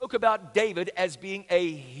 He spoke about David as being a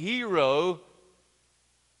hero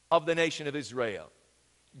of the nation of Israel.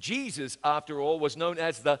 Jesus, after all, was known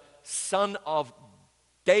as the Son of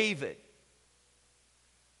David.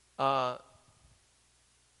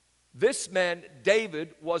 This man,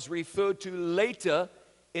 David, was referred to later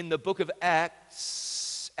in the book of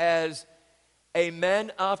Acts as a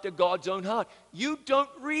man after God's own heart. You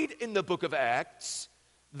don't read in the book of Acts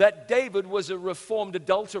that David was a reformed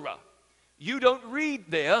adulterer. You don't read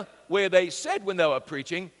there where they said when they were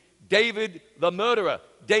preaching, David the murderer,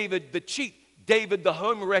 David the cheat, David the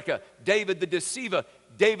home wrecker, David the deceiver,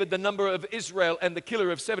 David the number of Israel and the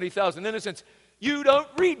killer of 70,000 innocents. You don't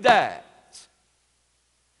read that.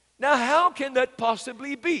 Now, how can that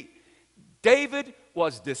possibly be? David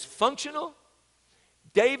was dysfunctional.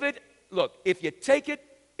 David, look, if you take it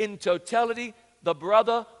in totality, the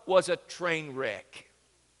brother was a train wreck.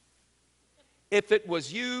 If it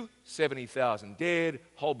was you, 70,000 dead,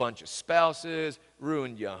 whole bunch of spouses,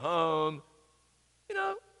 ruined your home. You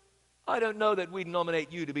know, I don't know that we'd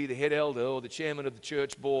nominate you to be the head elder or the chairman of the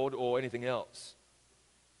church board or anything else.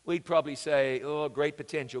 We'd probably say, oh, great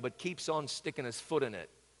potential, but keeps on sticking his foot in it.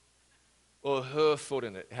 Or her foot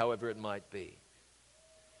in it, however it might be.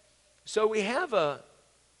 So we have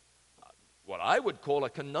what I would call a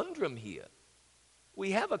conundrum here.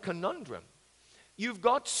 We have a conundrum. You've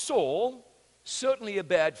got Saul, certainly a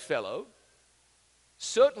bad fellow,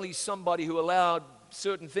 certainly somebody who allowed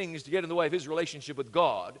certain things to get in the way of his relationship with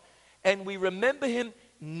God, and we remember him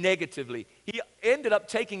negatively. He ended up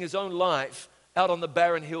taking his own life out on the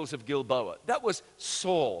barren hills of Gilboa. That was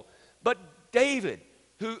Saul. But David,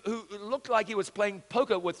 who looked like he was playing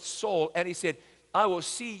poker with Saul, and he said, I will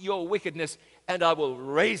see your wickedness and I will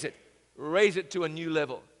raise it to a new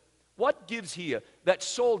level. What gives here? That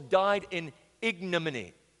Saul died in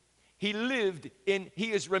ignominy. He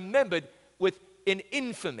is remembered in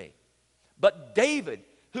infamy. But David,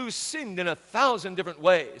 who sinned in 1,000 different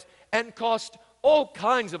ways and cost all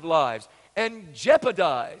kinds of lives and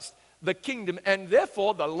jeopardized the kingdom and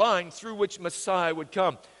therefore the line through which Messiah would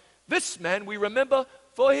come. This man we remember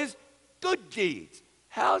for his good deeds.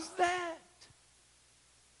 How's that?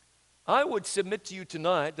 I would submit to you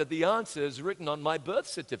tonight that the answer is written on my birth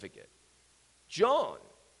certificate. John,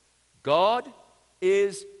 God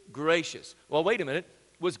is gracious. Well, wait a minute.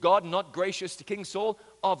 Was God not gracious to King Saul?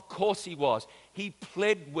 Of course he was. He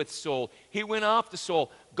pled with Saul. He went after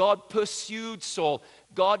Saul. God pursued Saul.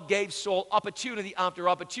 God gave Saul opportunity after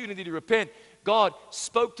opportunity to repent. God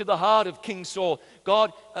spoke to the heart of King Saul.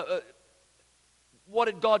 What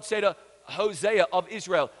did God say to Hosea of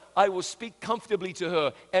Israel? I will speak comfortably to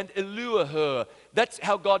her and allure her. That's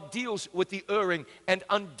how God deals with the erring. And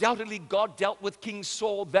undoubtedly God dealt with King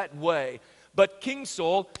Saul that way. But King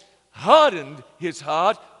Saul hardened his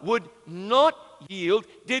heart, would not yield,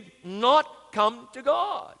 did not come to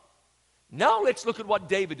God. Now let's look at what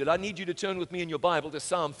David did. I need you to turn with me in your Bible to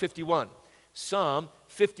Psalm 51. Psalm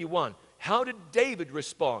 51. How did David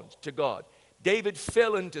respond to God? David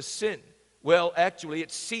fell into sin. Well, actually,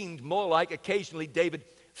 it seemed more like occasionally David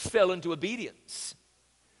fell into obedience.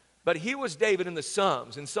 But here was David in the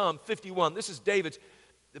Psalms, in Psalm 51. This is David's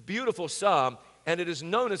beautiful psalm, and it is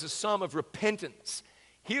known as a psalm of repentance.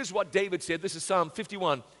 Here's what David said. This is Psalm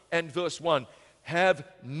 51 and verse 1. Have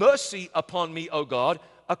mercy upon me, O God,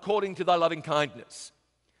 according to thy loving kindness.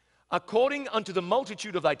 According unto the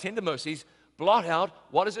multitude of thy tender mercies, blot out,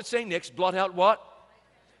 what does it say next? Blot out what?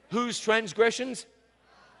 Whose transgressions?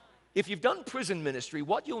 If you've done prison ministry,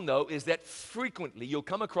 what you'll know is that frequently you'll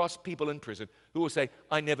come across people in prison who will say,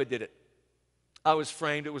 I never did it. I was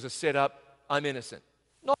framed, it was a setup, I'm innocent.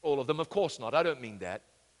 Not all of them, of course not, I don't mean that.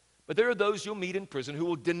 But there are those you'll meet in prison who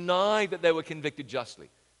will deny that they were convicted justly.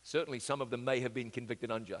 Certainly some of them may have been convicted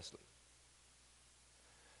unjustly.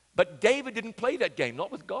 But David didn't play that game,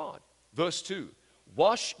 not with God. Verse 2,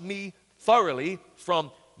 wash me thoroughly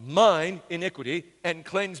from mine iniquity and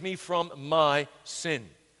cleanse me from my sin.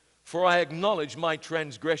 For I acknowledge my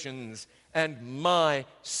transgressions, and my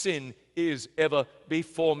sin is ever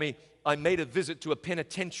before me. I made a visit to a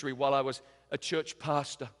penitentiary while I was a church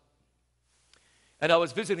pastor. And I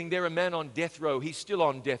was visiting there a man on death row. He's still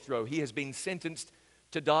on death row. He has been sentenced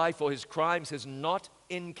to die for his crimes, his not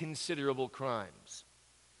inconsiderable crimes.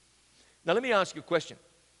 Now let me ask you a question.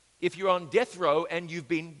 If you're on death row and you've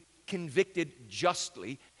been convicted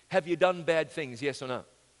justly, have you done bad things, yes or no?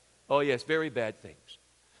 Oh yes, very bad things.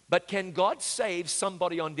 But can God save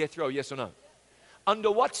somebody on death row, yes or no?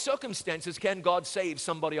 Under what circumstances can God save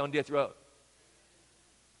somebody on death row?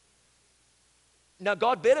 Now,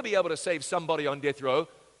 God better be able to save somebody on death row,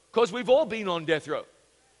 because we've all been on death row.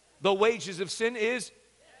 The wages of sin is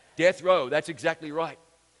death row. That's exactly right.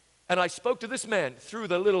 And I spoke to this man through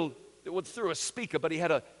a speaker, but he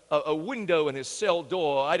had a window in his cell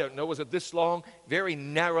door. I don't know, was it this long? Very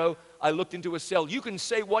narrow. I looked into his cell. You can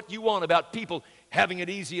say what you want about people having it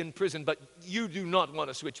easy in prison, but you do not want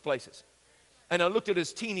to switch places. And I looked at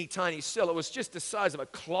his teeny tiny cell. It was just the size of a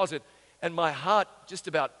closet, and my heart just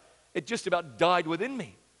about died within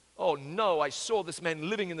me. Oh no, I saw this man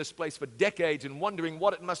living in this place for decades and wondering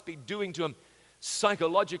what it must be doing to him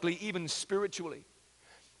psychologically, even spiritually.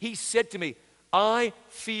 He said to me, I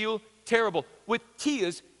feel terrible, with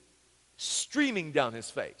tears streaming down his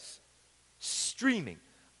face. Streaming.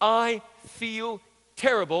 I feel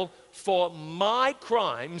terrible for my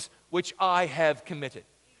crimes which I have committed.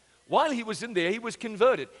 While he was in there, he was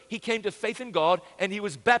converted. He came to faith in God, and he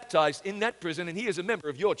was baptized in that prison, and he is a member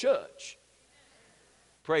of your church.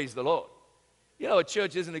 Praise the Lord. You know, a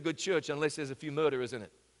church isn't a good church unless there's a few murderers in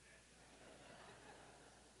it.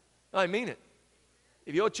 I mean it.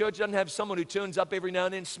 If your church doesn't have someone who turns up every now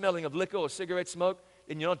and then smelling of liquor or cigarette smoke,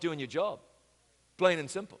 then you're not doing your job. Plain and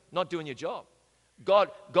simple. Not doing your job. God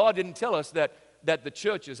didn't tell us that the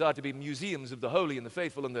churches are to be museums of the holy and the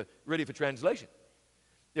faithful and the ready for translation.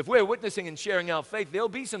 If we're witnessing and sharing our faith, there'll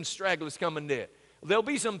be some stragglers coming there. There'll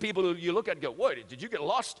be some people who you look at and go, whoa, did you get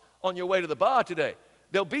lost on your way to the bar today?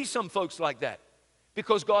 There'll be some folks like that,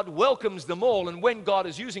 because God welcomes them all, and when God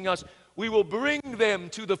is using us, we will bring them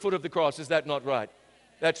to the foot of the cross. Is that not right?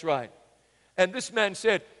 That's right. And this man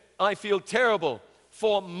said, I feel terrible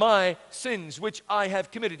for my sins which I have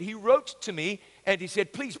committed. He wrote to me and he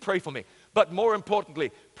said, please pray for me. But more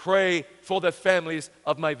importantly, pray for the families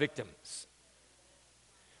of my victims.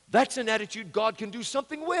 That's an attitude God can do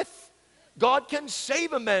something with. God can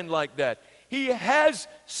save a man like that. He has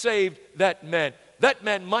saved that man. That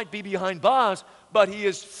man might be behind bars, but he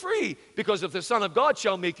is free, because if the Son of God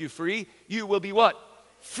shall make you free, you will be what?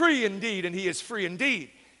 Free indeed, and he is free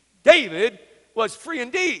indeed. David was free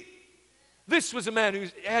indeed. This was a man who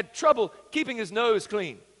had trouble keeping his nose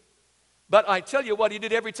clean. But I tell you what he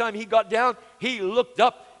did every time he got down, he looked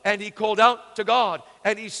up and he called out to God.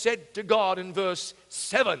 And he said to God in verse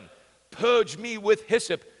 7, purge me with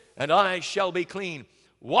hyssop, and I shall be clean.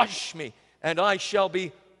 Wash me, and I shall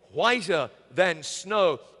be whiter than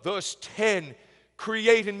snow. Verse 10,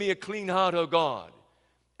 create in me a clean heart, O God,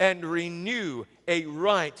 and renew a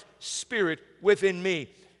right spirit within me.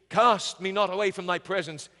 Cast me not away from thy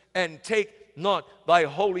presence, and take not thy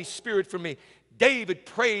Holy Spirit from me. David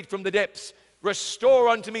prayed from the depths, restore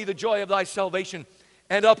unto me the joy of thy salvation,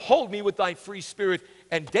 and uphold me with thy free spirit.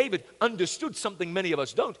 And David understood something many of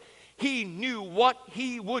us don't. He knew what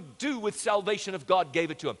he would do with salvation if God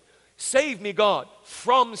gave it to him. Save me, God,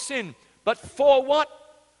 from sin. But for what?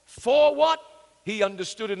 For what? He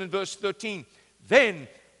understood it in verse 13. Then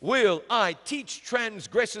will I teach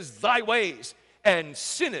transgressors thy ways, and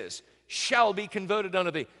sinners shall be converted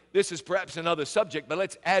unto thee. This is perhaps another subject, but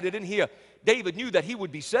let's add it in here. David knew that he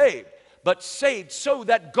would be saved, but saved so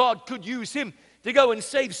that God could use him to go and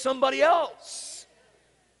save somebody else.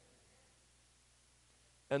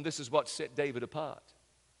 And this is what set David apart.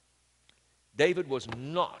 David was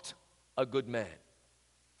not a good man.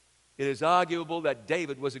 It is arguable that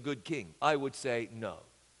David was a good king. I would say no.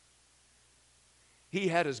 He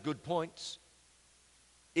had his good points.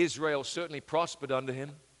 Israel certainly prospered under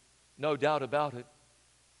him, no doubt about it.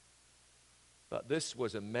 But this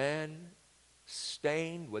was a man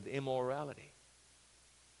stained with immorality.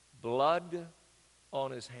 Blood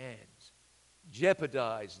on his hands.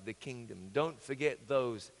 Jeopardized the kingdom. Don't forget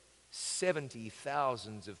those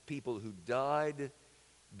 70,000 of people who died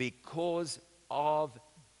because of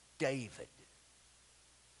David.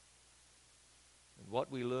 And what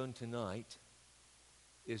we learn tonight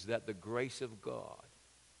is that the grace of God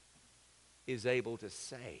is able to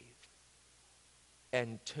save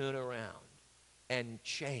and turn around and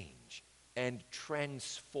change and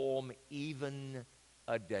transform even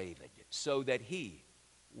a David, so that he,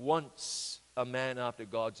 once a man after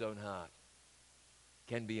God's own heart,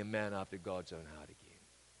 can be a man after God's own heart again.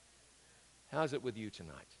 How's it with you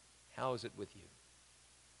tonight? How is it with you?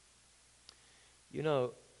 You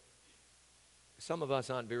know, some of us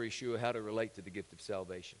aren't very sure how to relate to the gift of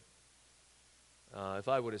salvation. If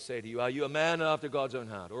I were to say to you, are you a man after God's own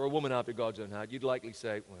heart or a woman after God's own heart? You'd likely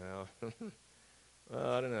say, well,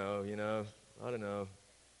 I don't know, I don't know.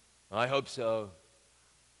 I hope so.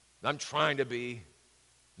 I'm trying to be.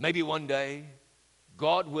 Maybe one day,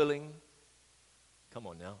 God willing. Come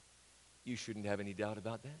on now. You shouldn't have any doubt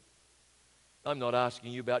about that. I'm not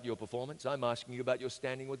asking you about your performance. I'm asking you about your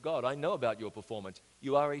standing with God. I know about your performance.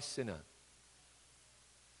 You are a sinner.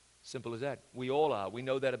 Simple as that. We all are. We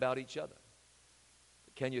know that about each other.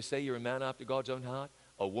 Can you say you're a man after God's own heart?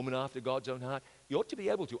 A woman after God's own heart? You ought to be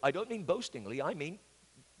able to. I don't mean boastingly. I mean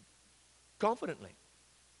confidently.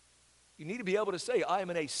 You need to be able to say, I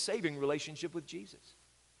am in a saving relationship with Jesus.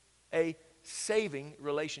 A saving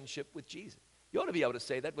relationship with Jesus. You ought to be able to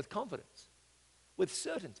say that with confidence, with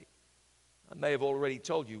certainty. I may have already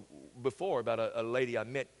told you before about a lady I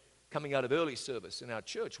met coming out of early service in our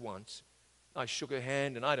church once. I shook her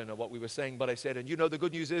hand, and I don't know what we were saying, but I said, and you know the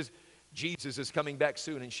good news is, Jesus is coming back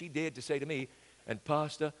soon. And she dared to say to me, and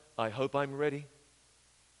Pastor, I hope I'm ready.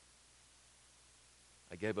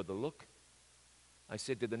 I gave her the look. I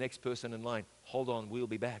said to the next person in line, hold on, we'll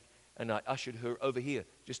be back. And I ushered her over here,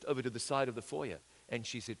 just over to the side of the foyer. And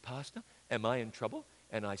she said, Pastor, am I in trouble?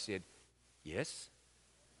 And I said, yes.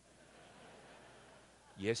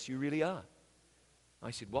 Yes, you really are.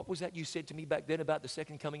 I said, what was that you said to me back then about the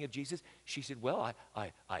second coming of Jesus? She said, well,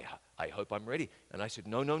 I hope I'm ready. And I said,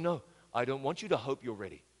 no. I don't want you to hope you're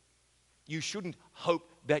ready. You shouldn't hope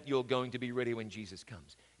that you're going to be ready when Jesus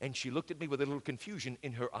comes. And she looked at me with a little confusion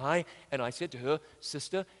in her eye, and I said to her,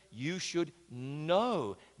 sister, you should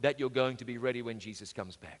know that you're going to be ready when Jesus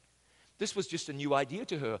comes back. This was just a new idea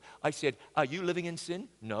to her. I said, are you living in sin?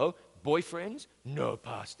 No. Boyfriends? No,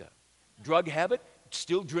 Pastor. Drug habit?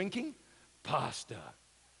 Still drinking? Pastor.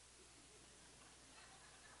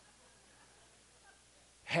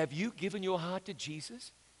 Have you given your heart to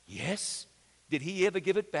Jesus? Yes. Did he ever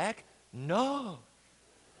give it back? No.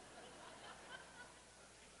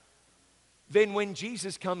 Then when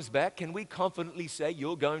Jesus comes back, can we confidently say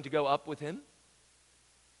you're going to go up with him?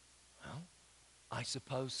 Well, I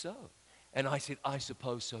suppose so. And I said, I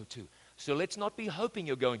suppose so too. So let's not be hoping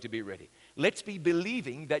you're going to be ready. Let's be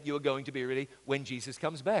believing that you're going to be ready when Jesus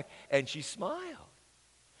comes back. And she smiled.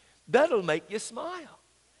 That'll make you smile.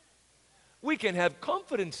 We can have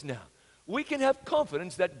confidence now. We can have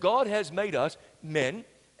confidence that God has made us men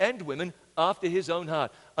and women after his own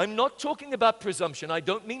heart. I'm not talking about presumption. I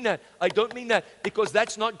don't mean that. I don't mean that because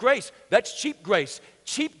that's not grace. That's cheap grace.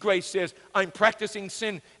 Cheap grace says I'm practicing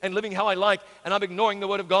sin and living how I like and I'm ignoring the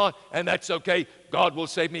word of God and that's okay. God will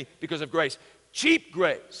save me because of grace. Cheap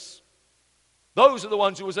grace. Those are the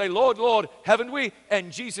ones who will say, Lord, Lord, haven't we?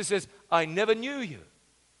 And Jesus says, I never knew you.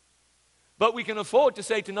 But we can afford to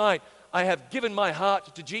say tonight, I have given my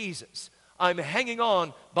heart to Jesus. I'm hanging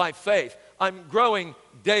on by faith. I'm growing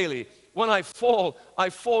daily. When I fall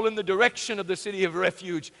in the direction of the city of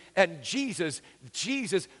refuge. And Jesus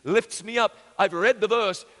lifts me up. I've read the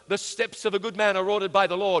verse, the steps of a good man are ordered by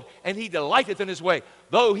the Lord, and he delighteth in his way.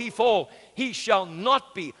 Though he fall, he shall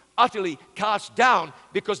not be utterly cast down,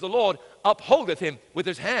 because the Lord upholdeth him with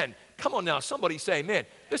his hand. Come on now, somebody say amen.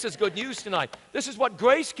 This is good news tonight. This is what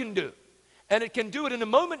grace can do. And it can do it in a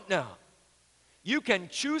moment now. You can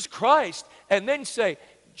choose Christ and then say,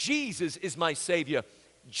 Jesus is my Savior.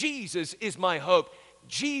 Jesus is my hope.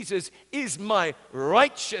 Jesus is my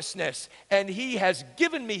righteousness. And he has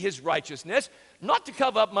given me his righteousness, not to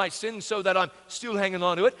cover up my sins so that I'm still hanging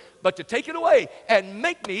on to it, but to take it away and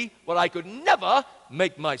make me what I could never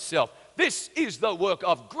make myself. This is the work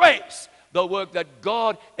of grace, the work that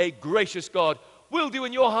God, a gracious God, will do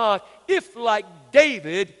in your heart if, like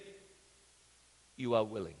David, you are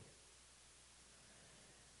willing.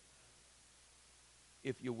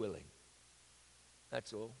 If you're willing.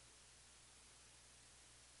 That's all.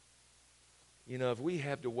 You know, if we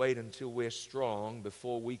have to wait until we're strong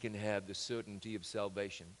before we can have the certainty of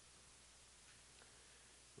salvation,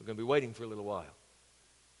 we're going to be waiting for a little while.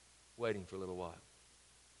 Waiting for a little while.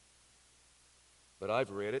 But I've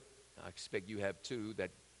read it, I expect you have too,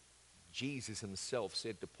 that Jesus himself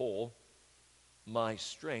said to Paul, my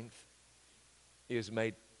strength is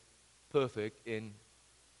made perfect in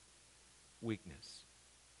weakness.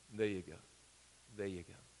 There you go. There you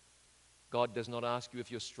go. God does not ask you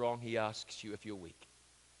if you're strong. He asks you if you're weak.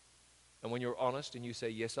 And when you're honest and you say,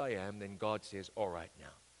 yes, I am, then God says, all right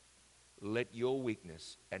now, let your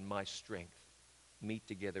weakness and my strength meet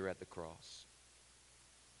together at the cross.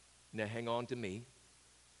 Now hang on to me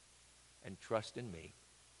and trust in me.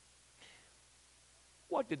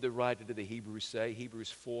 What did the writer to the Hebrews say?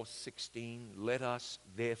 Hebrews 4:16, let us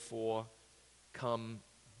therefore come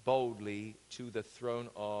boldly to the throne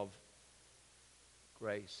of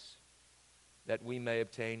grace, that we may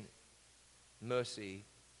obtain mercy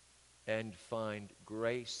and find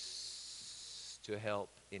grace to help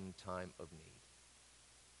in time of need.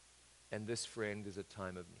 And this, friend, is a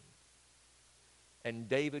time of need. And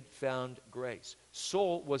David found grace.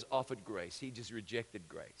 Saul was offered grace. He just rejected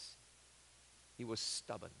grace. He was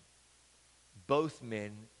stubborn. Both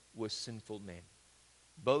men were sinful men.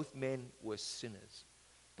 Both men were sinners.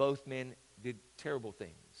 Both men did terrible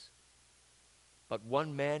things. But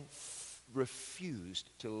one man refused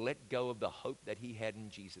to let go of the hope that he had in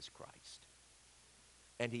Jesus Christ.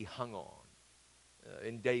 And he hung on.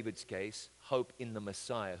 In David's case, hope in the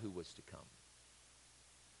Messiah who was to come.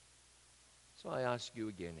 So I ask you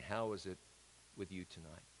again, how is it with you tonight?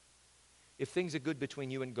 If things are good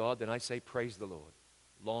between you and God, then I say praise the Lord.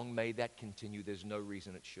 Long may that continue. There's no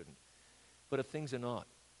reason it shouldn't. But if things are not,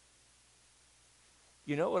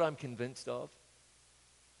 you know what I'm convinced of?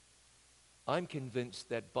 I'm convinced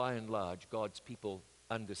that by and large, God's people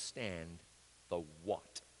understand the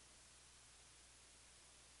what.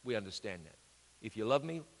 We understand that. If you love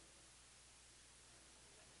me,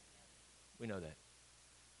 we know that.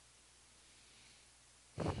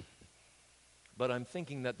 But I'm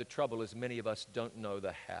thinking that the trouble is many of us don't know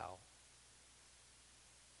the how.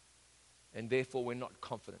 And therefore we're not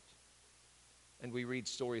confident. And we read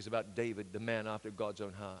stories about David, the man after God's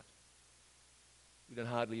own heart. We don't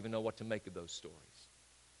hardly even know what to make of those stories.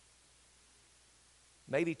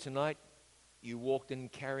 Maybe tonight you walked in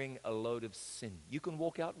carrying a load of sin. You can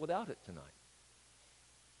walk out without it tonight.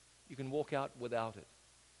 You can walk out without it.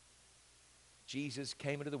 Jesus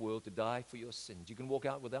came into the world to die for your sins. You can walk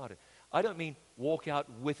out without it. I don't mean walk out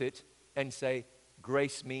with it and say,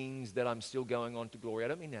 grace means that I'm still going on to glory. I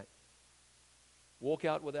don't mean that. Walk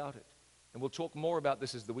out without it. And we'll talk more about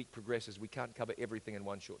this as the week progresses. We can't cover everything in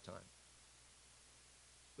one short time.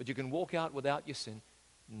 But you can walk out without your sin.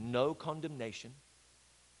 No condemnation,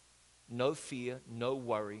 no fear, no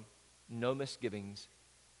worry, no misgivings,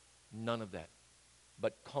 none of that.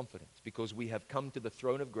 But confidence, because we have come to the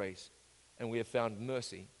throne of grace and we have found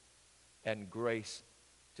mercy and grace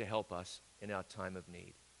to help us in our time of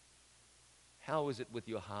need. How is it with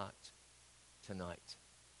your heart tonight?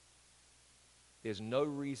 There's no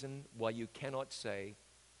reason why you cannot say,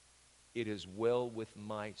 it is well with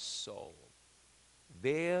my soul.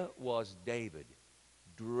 There was David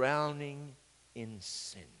drowning in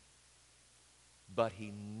sin, but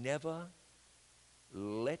he never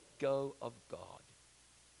let go of God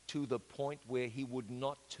to the point where he would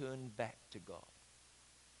not turn back to God.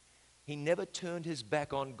 He never turned his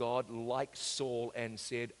back on God like Saul and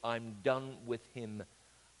said, I'm done with him.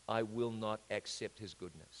 I will not accept his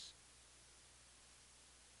goodness.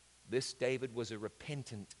 This David was a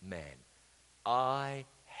repentant man. I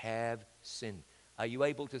have sinned. Are you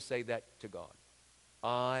able to say that to God?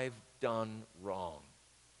 I've done wrong.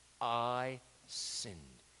 I sinned.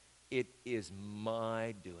 It is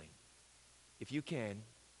my doing. If you can,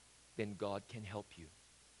 then God can help you.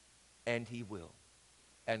 And he will.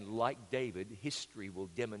 And like David, history will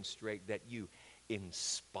demonstrate that you, in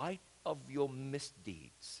spite of your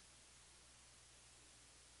misdeeds,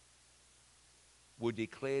 were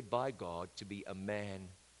declared by God to be a man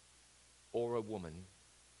or a woman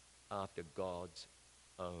after God's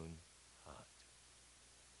own heart.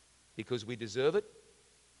 Because we deserve it?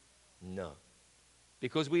 No.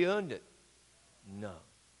 Because we earned it? No.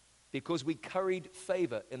 Because we curried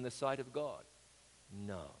favor in the sight of God?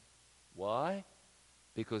 No. Why?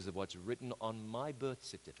 Because of what's written on my birth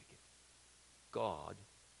certificate. God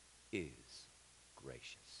is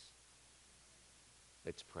gracious.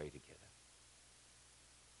 Let's pray together.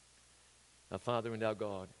 Our Father and our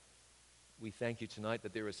God, we thank you tonight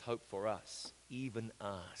that there is hope for us, even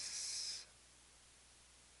us.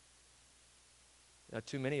 Now,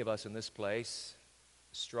 too many of us in this place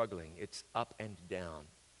struggling. It's up and down.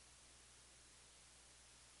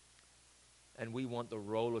 And we want the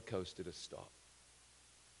roller coaster to stop.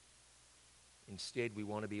 Instead, we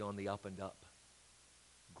want to be on the up and up,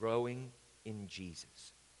 growing in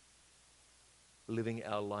Jesus, living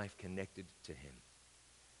our life connected to him.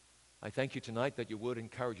 I thank you tonight that your word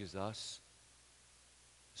encourages us.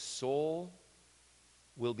 Saul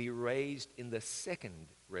will be raised in the second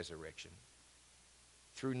resurrection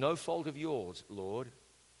through no fault of yours, Lord.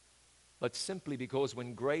 but simply because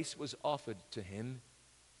when grace was offered to him,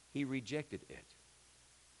 he rejected it.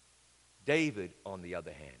 David, on the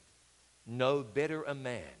other hand, no better a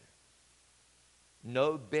man,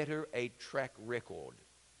 no better a track record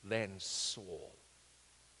than Saul.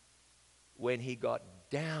 When he got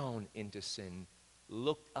down into sin,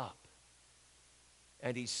 looked up,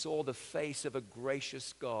 and he saw the face of a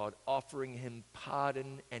gracious God offering him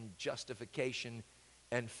pardon and justification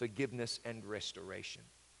and forgiveness and restoration.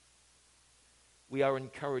 We are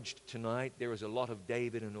encouraged tonight. There is a lot of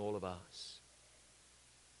David in all of us.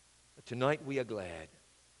 But tonight we are glad.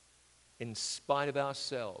 In spite of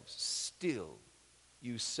ourselves, still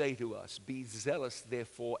you say to us, be zealous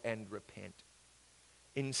therefore and repent.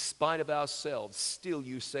 In spite of ourselves, still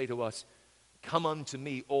you say to us, come unto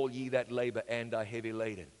me, all ye that labor and are heavy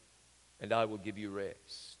laden, and I will give you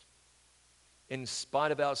rest. In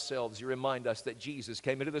spite of ourselves, you remind us that Jesus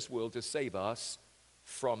came into this world to save us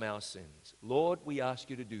from our sins. Lord, we ask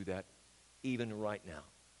you to do that even right now.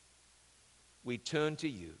 We turn to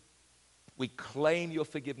you. We claim your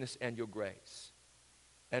forgiveness and your grace.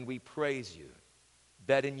 And we praise you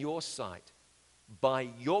that in your sight, by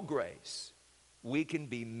your grace, we can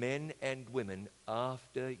be men and women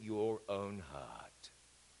after your own heart.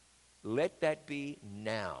 Let that be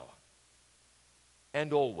now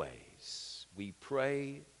and always. We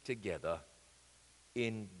pray together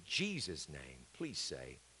in Jesus' name. Please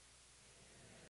say